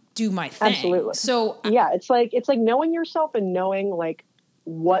not do my thing. Absolutely. So it's like knowing yourself and knowing like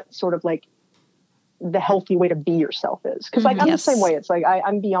what sort of like the healthy way to be yourself is. Cause like, I'm the same way. It's like,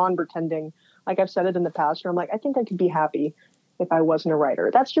 I'm beyond pretending. Like I've said it in the past where I'm like, I think I could be happy if I wasn't a writer.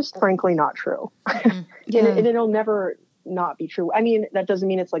 That's just frankly not true. And it'll never not be true. I mean, that doesn't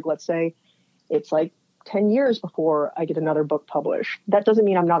mean it's like, let's say it's like 10 years before I get another book published. That doesn't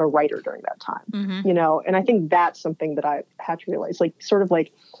mean I'm not a writer during that time, And I think that's something that I had to realize, like sort of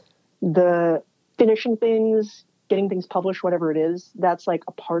like the finishing things, getting things published, whatever it is, that's like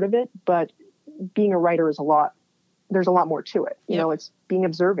a part of it. But being a writer is there's a lot more to it. You know, it's being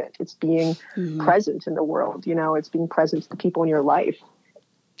observant. It's being present in the world. It's being present to the people in your life.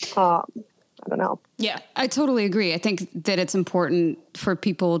 I don't know. Yeah, I totally agree. I think that it's important for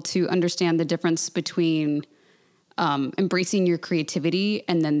people to understand the difference between embracing your creativity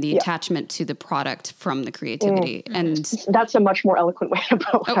and then the attachment to the product from the creativity. And that's a much more eloquent way to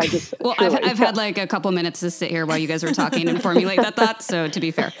put what I just said. Well, I've had like a couple minutes to sit here while you guys were talking and formulate that thought. So to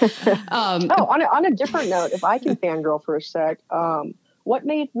be fair. On a different note, if I can fangirl for a sec, What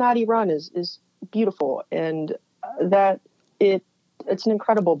Made Maddie Run is beautiful, and it's an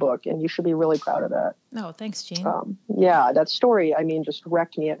incredible book, and you should be really proud of that. No, thanks, Jean. That story, I mean, just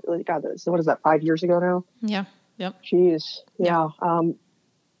wrecked me. God, what is that, 5 years ago now? Yeah. Yep. Jeez. Yeah.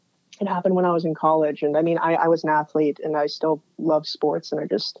 It happened when I was in college, and I mean, I was an athlete and I still love sports, and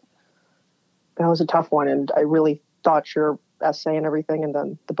that was a tough one. And I really thought your essay and everything, and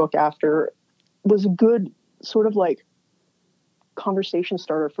then the book after was a good sort of like conversation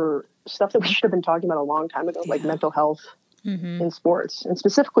starter for stuff that we should have been talking about a long time ago, like mental health in sports, and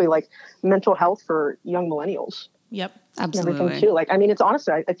specifically like mental health for young millennials. Yep. Absolutely. Everything too. Like, I mean, it's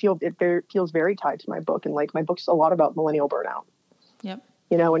honestly, I feel it feels very tied to my book, and like my book's a lot about millennial burnout. Yep.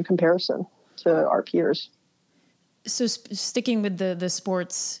 In comparison to our peers. So sticking with the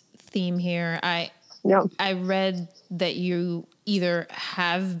sports theme here, I read that you either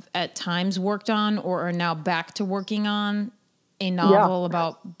have at times worked on or are now back to working on a novel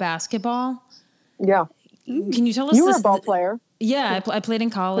about basketball. Yeah. Can you tell us? You were a ball player. Yeah, I played in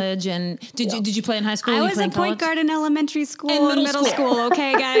college, and did you play in high school? I was a point guard in elementary school and middle school.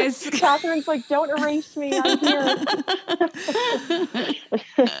 Okay, guys. Catherine's like, don't erase me. I'm here.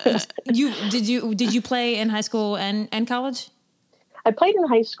 Did you play in high school and college? I played in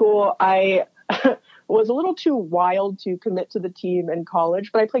high school. I was a little too wild to commit to the team in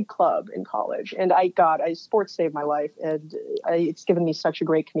college, but I played club in college, and sports saved my life, and it's given me such a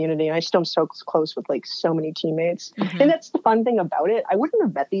great community, and I still am so close with like so many teammates. And that's the fun thing about it. I wouldn't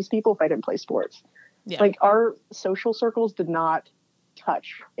have met these people if I didn't play sports. Yeah. Like our social circles did not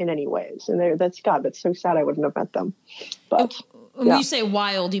touch in any ways, and that's so sad I wouldn't have met them. But when you say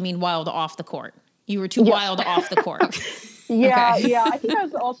wild, you mean wild off the court. You were too wild off the court. Yeah, Okay. yeah. I think I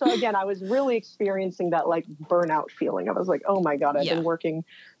was also, again, I was really experiencing that like burnout feeling. I was like, oh my God, I've been working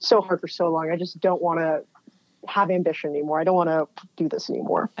so hard for so long. I just don't want to have ambition anymore. I don't want to do this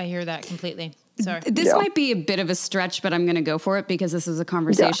anymore. I hear that completely. Sorry. This might be a bit of a stretch, but I'm going to go for it because this is a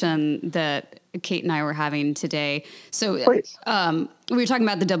conversation that Kate and I were having today. So we were talking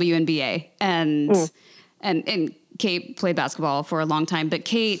about the WNBA and Kate played basketball for a long time, but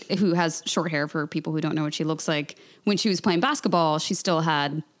Kate, who has short hair for people who don't know what she looks like, when she was playing basketball, she still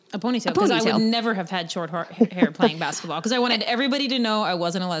had a ponytail. Because I would never have had short hair playing basketball because I wanted everybody to know I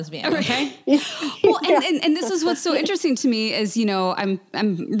wasn't a lesbian. Okay. Well, and this is what's so interesting to me is, you know, I'm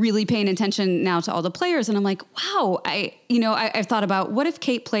really paying attention now to all the players, and I'm like, wow, I've thought about what if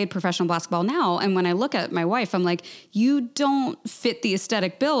Kate played professional basketball now? And when I look at my wife, I'm like, you don't fit the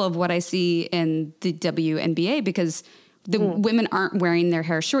aesthetic bill of what I see in the WNBA because the women aren't wearing their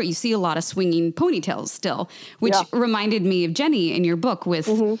hair short. You see a lot of swinging ponytails still, which reminded me of Jenny in your book with,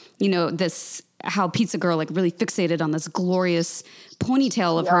 you know, this, how Pizza Girl like really fixated on this glorious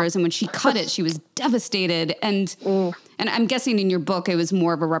ponytail of hers. And when she cut it, she was devastated. And I'm guessing in your book, it was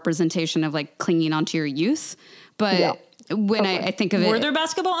more of a representation of like clinging onto your youth. But when I think of it, were there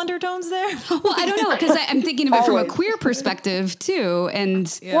basketball undertones there? Well, I don't know, because I'm thinking of it from a queer perspective too.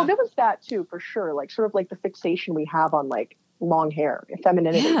 And well, there was that too, for sure. Like sort of like the fixation we have on like long hair,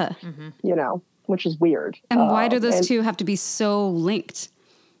 femininity, you know, which is weird. And why do those two have to be so linked?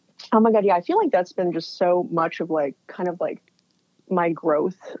 Oh my God. Yeah. I feel like that's been just so much of like, kind of like my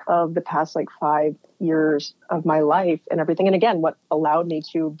growth of the past like 5 years of my life and everything. And again, what allowed me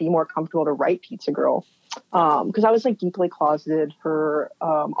to be more comfortable to write Pizza Girl. Because I was like deeply closeted for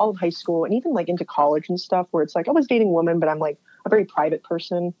all of high school and even like into college and stuff where it's like I was dating women, but I'm like a very private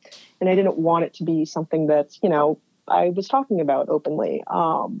person and I didn't want it to be something that, you know, I was talking about openly.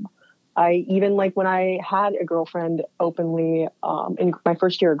 I even like when I had a girlfriend openly in my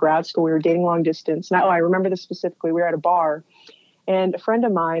first year of grad school, we were dating long distance. Now I remember this specifically. We were at a bar. And a friend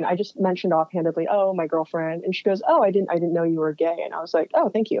of mine, I just mentioned offhandedly, oh, my girlfriend. And she goes, oh, I didn't know you were gay. And I was like, oh,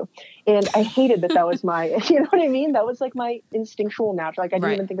 thank you. And I hated that was my, you know what I mean? That was like my instinctual natural. Like I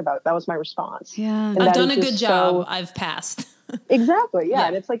didn't even think about it. That was my response. Yeah. And I've done a good job. I've passed. Exactly. Yeah.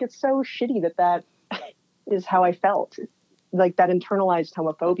 And it's like, it's so shitty that is how I felt. Like that internalized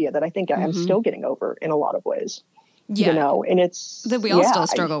homophobia that I think I'm still getting over in a lot of ways. Yeah. You know, and it's that we all still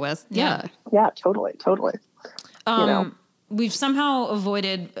struggle with. Yeah. Yeah, totally. You know? We've somehow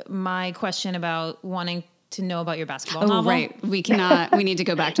avoided my question about wanting to know about your basketball novel. Right. We cannot. We need to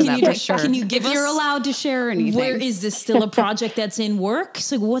go back to that for sure. Can you give if you're allowed to share anything? Where is this still a project that's in work?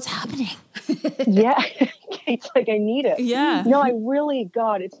 So what's happening? Yeah. It's like, I need it. Yeah. No, I really,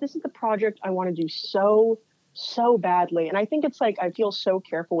 God, this is the project I want to do so badly. And I think it's like, I feel so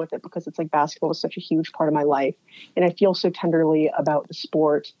careful with it because it's like basketball is such a huge part of my life. And I feel so tenderly about the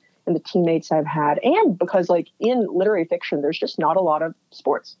sport and the teammates I've had. And because like in literary fiction, there's just not a lot of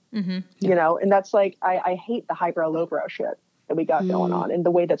sports, you know, and that's like, I hate the highbrow, lowbrow shit that we got going on and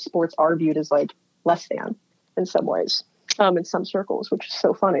the way that sports are viewed as like less than in some ways, in some circles, which is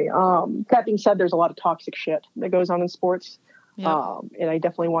so funny. That being said, there's a lot of toxic shit that goes on in sports. And I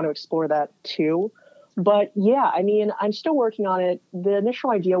definitely want to explore that too. But yeah, I mean, I'm still working on it. The initial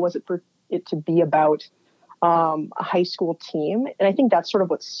idea was for it to be about a high school team. And I think that's sort of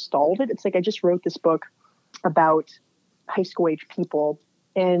what stalled it. It's like, I just wrote this book about high school age people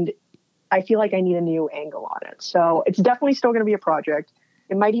and I feel like I need a new angle on it. So it's definitely still going to be a project.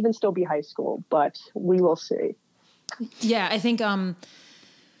 It might even still be high school, but we will see. Yeah. I think,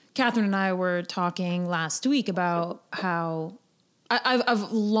 Catherine and I were talking last week about how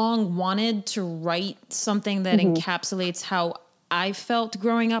I've long wanted to write something that encapsulates how I felt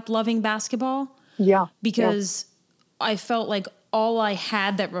growing up loving basketball. Yeah. Because I felt like all I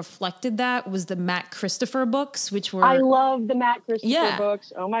had that reflected that was the Matt Christopher books, which were... I love the Matt Christopher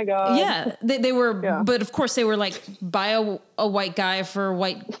books. Oh my God. Yeah. They were, but of course they were like by a white guy for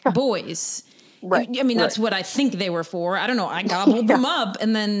white boys. Right. I mean, that's what I think they were for. I don't know. I gobbled them up.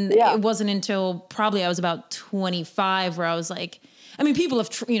 And then it wasn't until probably I was about 25 where I was like, I mean, people have,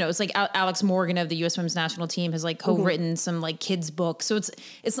 it's like Alex Morgan of the U.S. Women's National Team has like co-written some like kids books. So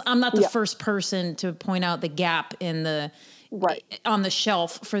it's I'm not the first person to point out the gap in the Right. on the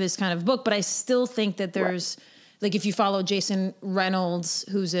shelf for this kind of book, but I still think that there's like, if you follow Jason Reynolds,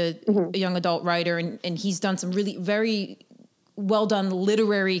 who's a young adult writer, and he's done some really very well done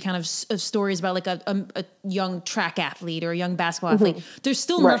literary kind of stories about like a young track athlete or a young basketball athlete. There's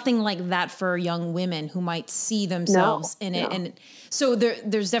still nothing like that for young women who might see themselves in it. And so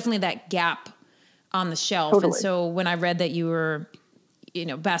there's definitely that gap on the shelf. Totally. And so when I read that you were,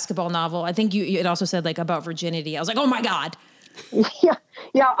 basketball novel, I think it also said like about virginity. I was like, oh my God.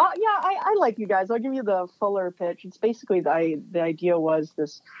 I like you guys. I'll give you the fuller pitch. It's basically the idea was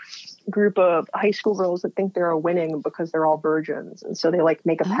this group of high school girls that think they're winning because they're all virgins, and so they like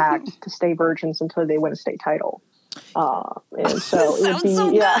make a pact to stay virgins until they win a state title. And so it would be,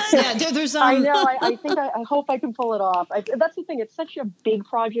 so good. There's I know. I think I hope I can pull it off. That's the thing. It's such a big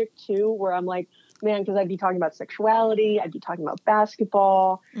project too, where I'm like, man, because I'd be talking about sexuality, I'd be talking about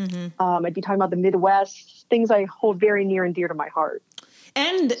basketball, I'd be talking about the Midwest, things I hold very near and dear to my heart.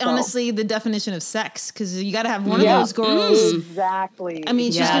 And honestly, the definition of sex, because you got to have one of those girls. Exactly. I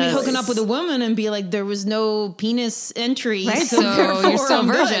mean, she's going to be hooking up with a woman and be like, there was no penis entry. Right. So you're still a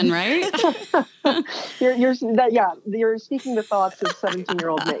virgin, right? You're speaking the thoughts of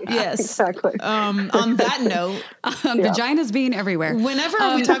 17-year-old me. Yes. Exactly. On that note, vaginas being everywhere. Whenever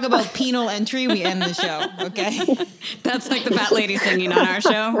we talk about penal entry, we end the show. Okay. That's like the fat lady singing on our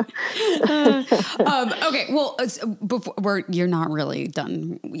show. Okay. Well, you're not really done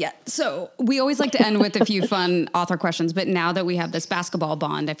yet. So we always like to end with a few fun author questions, but now that we have this basketball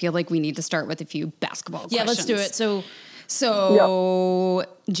bond, I feel like we need to start with a few basketball questions. Yeah, let's do it. So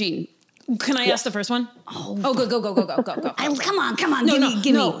Jean. Can I ask the first one? Oh, go. Come on. No, give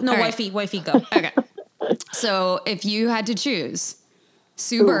me. No, Right. wifey, go. Okay. So if you had to choose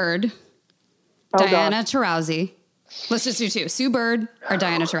Sue Bird, Diana Taurasi, let's just do two. Sue Bird or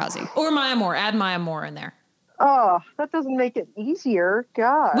Diana Taurasi. Or Maya Moore. Add Maya Moore in there. Oh, that doesn't make it easier.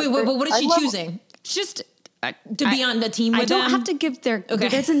 God. Wait, but what is she choosing? Just to be on the team with them? I don't have to give there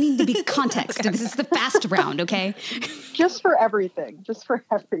doesn't need to be context. This is the fast round, okay? Just for everything.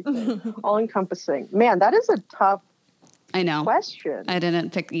 All encompassing. Man, that is a tough question. I didn't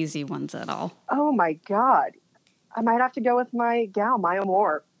pick easy ones at all. Oh my God. I might have to go with my gal, Maya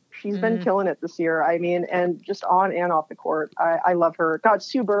Moore. She's been killing it this year. I mean, and just on and off the court. I love her. God,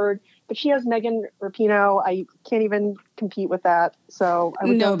 Sue Bird. But she has Megan Rapinoe. I can't even compete with that. So I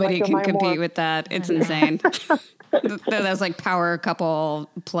would nobody can Maya compete Moore. with that. It's insane. That's like power couple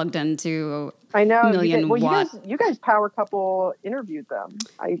plugged into I know. million watt. You guys power couple interviewed them.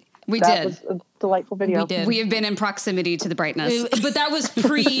 That was a delightful video. We did. We have been in proximity to the brightness. But that was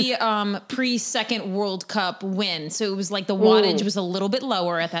pre second World Cup win. So it was like the wattage was a little bit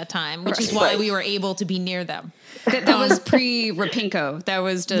lower at that time, which is why we were able to be near them. That was pre Rapinko. That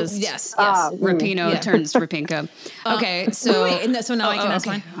was just yes. Rapinoe turns Rapinko. Okay, so wait. So now I can ask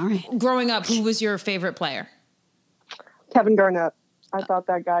mine. All right. Growing up, who was your favorite player? Kevin Garnett. I thought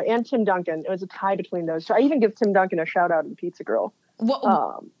that guy. And Tim Duncan. It was a tie between those two. I even give Tim Duncan a shout out in Pizza Girl.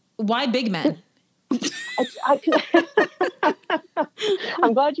 Why big men?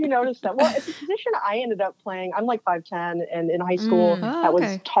 I'm glad you noticed that. Well, it's a position I ended up playing. I'm like 5'10", and in high school that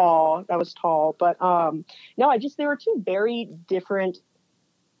was tall. But no, there were two very different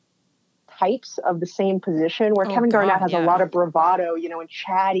types of the same position, where Kevin Garnett has a lot of bravado, and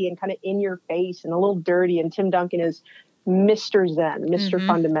chatty and kind of in your face and a little dirty, and Tim Duncan is Mr. Zen, mister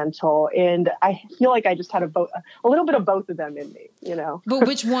Fundamental. And I feel like I just had a little bit of both of them in me, But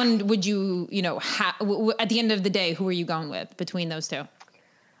which one would you, at the end of the day, who are you going with between those two?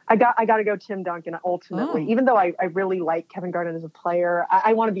 I got to go Tim Duncan ultimately. Even though I really like Kevin Garnett as a player,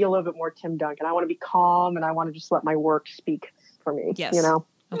 I want to be a little bit more Tim Duncan. I want to be calm, and I want to just let my work speak for me, Yes.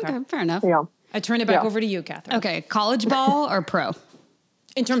 Okay, fair enough. Yeah. I turn it back over to you, Catherine. Okay, college ball or pro?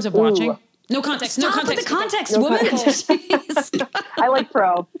 In terms of watching? No context. Stop no context. with the context, No woman. context. Jeez. I like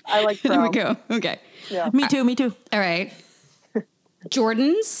pro. There we go. Okay. Yeah. Me too. All right.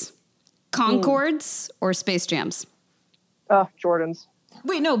 Jordans, Concords, or Space Jams? Jordans.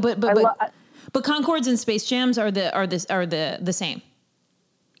 Wait, no, but Concords and Space Jams are the same.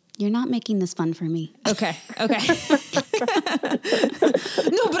 You're not making this fun for me. Okay. No,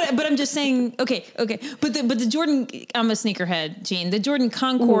 but I'm just saying. Okay. But the Jordan, I'm a sneakerhead, Jean. The Jordan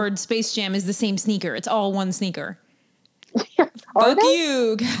Concord Space Jam is the same sneaker. It's all one sneaker. Fuck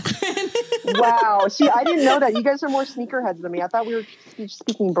you, Catherine. Wow. See, I didn't know that. You guys are more sneakerheads than me. I thought we were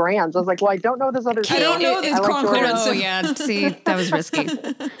speaking brands. I was like, well, I don't know this other. I don't know this Concord. Oh yeah. See, that was risky.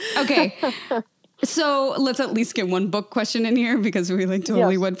 Okay. So let's at least get one book question in here, because we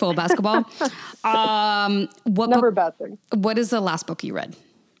totally went full basketball. Never a bad thing. What is the last book you read?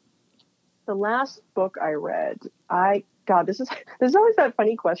 The last book I read, I God, this is always that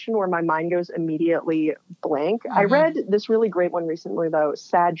funny question where my mind goes immediately blank. I read this really great one recently, though,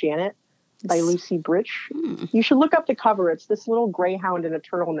 Sad Janet by Lucy Britch. You should look up the cover. It's this little greyhound in a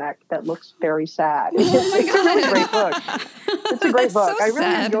turtleneck that looks very sad. It's a really great book. It's a great book. So I really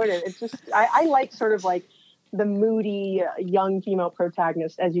sad. enjoyed it. It's just, I like sort of like the moody young female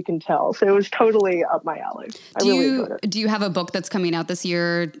protagonist, as you can tell. So it was totally up my alley. I really enjoyed it. Do you have a book that's coming out this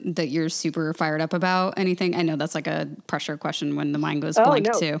year that you're super fired up about? Anything? I know that's like a pressure question when the mind goes blank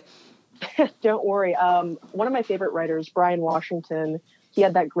too. Don't worry. One of my favorite writers, Brian Washington, he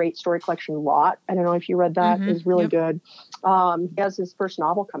had that great story collection, Lot. I don't know if you read that. It was really good. He has his first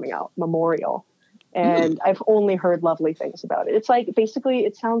novel coming out, Memorial. And I've only heard lovely things about it. It's like, basically,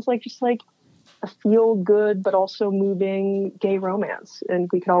 it sounds like just like a feel good, but also moving gay romance. And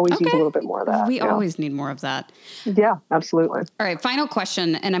we could always use a little bit more of that. We always need more of that. Yeah, absolutely. All right, final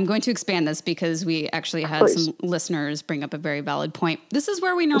question, and I'm going to expand this because we actually had some listeners bring up a very valid point. This is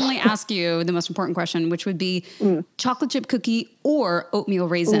where we normally ask you the most important question, which would be chocolate chip cookie or oatmeal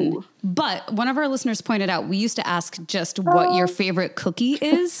raisin. Ooh. But one of our listeners pointed out we used to ask just what your favorite cookie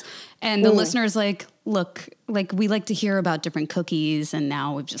is, and the listener's like, look, like we like to hear about different cookies, and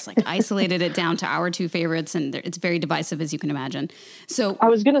now we've just like isolated it down to our two favorites, and it's very divisive, as you can imagine. So I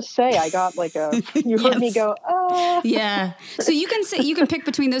was gonna say I got like you heard me go, oh. Yeah. So you can pick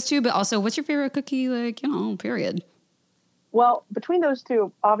between those two, but also what's your favorite cookie? Like, period. Well, between those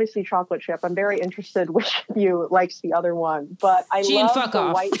two, obviously chocolate chip. I'm very interested which of you likes the other one, but I love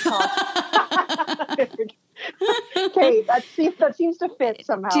the white chocolate. Okay, that seems to fit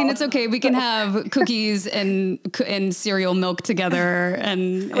somehow. Gene, it's okay. We can have cookies and cereal milk together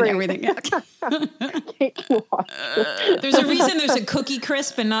and everything. There's a reason there's a Cookie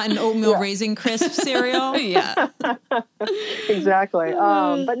Crisp and not an oatmeal raisin crisp cereal. Yeah. Exactly.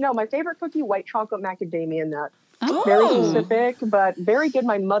 But no, my favorite cookie, white chocolate macadamia nut. Oh. Very specific, but very good.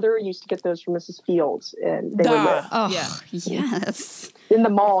 My mother used to get those from Mrs. Fields, and they were good. Oh, yes. In the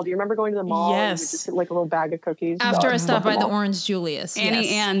mall. Do you remember going to the mall? Yes. And you would just get like a little bag of cookies. After I stopped by the Orange Julius. Annie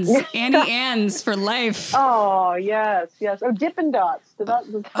Ann's for life. Oh, yes. Oh, Dippin' Dots.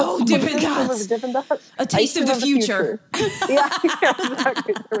 Dippin' Dots. Dippin' Dots. A taste of the future. Yeah,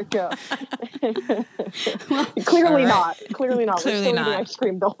 exactly. There we go. Clearly not. We're still eating ice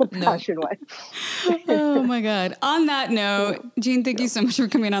cream the old-fashioned way. Oh, my God. On that note, Gene, thank you so much for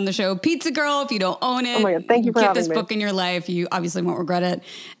coming on the show. Pizza Girl, if you don't own it, oh my God, thank you for having me. Get this book in your life. You obviously won't regret it.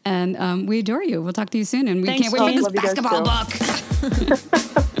 And we adore you. We'll talk to you soon. And we can't wait for this basketball book.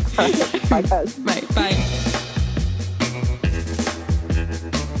 Bye, guys. Bye.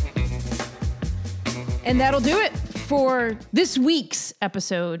 And that'll do it for this week's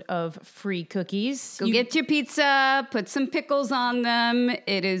episode of Free Cookies. Go get your pizza, put some pickles on them.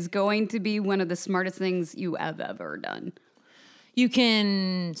 It is going to be one of the smartest things you have ever done. You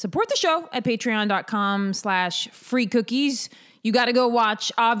can support the show at patreon.com/freecookies. You got to go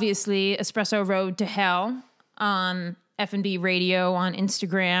watch, obviously, Espresso Road to Hell on F&B Radio on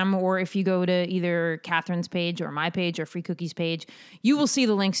Instagram, or if you go to either Catherine's page or my page or Free Cookies page, you will see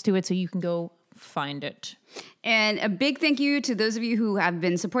the links to it so you can go find it. And a big thank you to those of you who have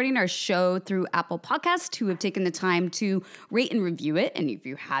been supporting our show through Apple Podcasts, who have taken the time to rate and review it. And if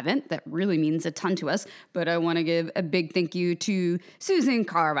you haven't, that really means a ton to us. But I want to give a big thank you to Susan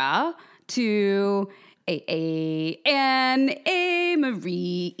Carva, to A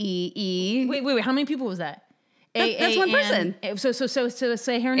Marie. Wait. How many people was that? That's one person. So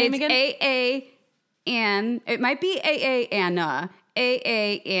say her name again. It's Ann. It might be Anna.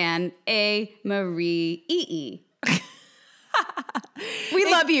 A Marie.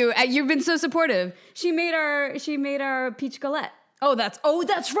 We love you. You've been so supportive. She made our peach galette. Oh, that's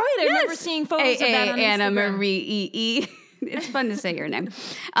right. I remember seeing photos of that on Anna Instagram. Marie. It's fun to say your name.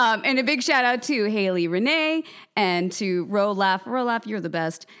 And a big shout out to Haley Renee and to Rolaf. Rolaf, you're the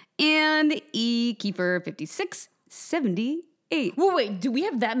best. And E. Kiefer 5678. Well, wait, do we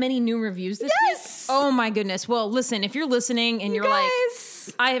have that many new reviews this week? Oh my goodness. Well, listen, if you're listening and you're like,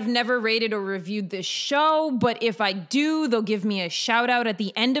 I have never rated or reviewed this show, but if I do, they'll give me a shout out at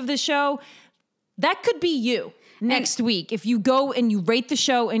the end of the show. That could be you next week if you go and you rate the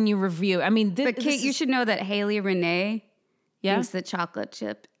show and you review. I mean, but Kate, you should know that Haley Renee thinks that chocolate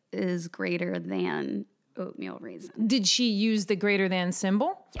chip is greater than oatmeal raisin. Did she use the greater than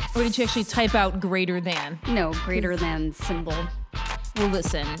symbol? Yes. Or did she actually type out greater than? No, greater than symbol. Well,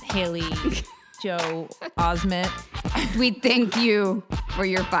 listen, Haley, Joe, Osment. We thank you for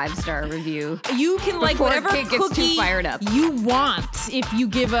your 5-star review. You can like whatever Kate gets cookie too fired up. you want if you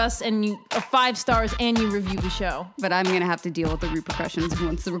give us a 5 stars and you review the show. But I'm going to have to deal with the repercussions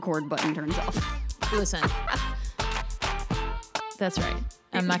once the record button turns off. Listen. That's right.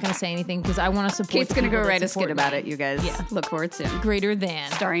 I'm not going to say anything because I want to support. Kate's going to go write a support skit about me. it, you guys. Yeah. Look for it soon. Greater than.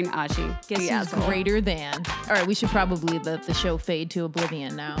 Starring Ashi. Guess the who's asshole. greater than? All right, we should probably let the show fade to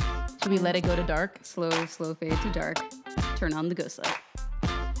oblivion now. Should we let it go to dark? Slow fade to dark. Turn on the ghost light.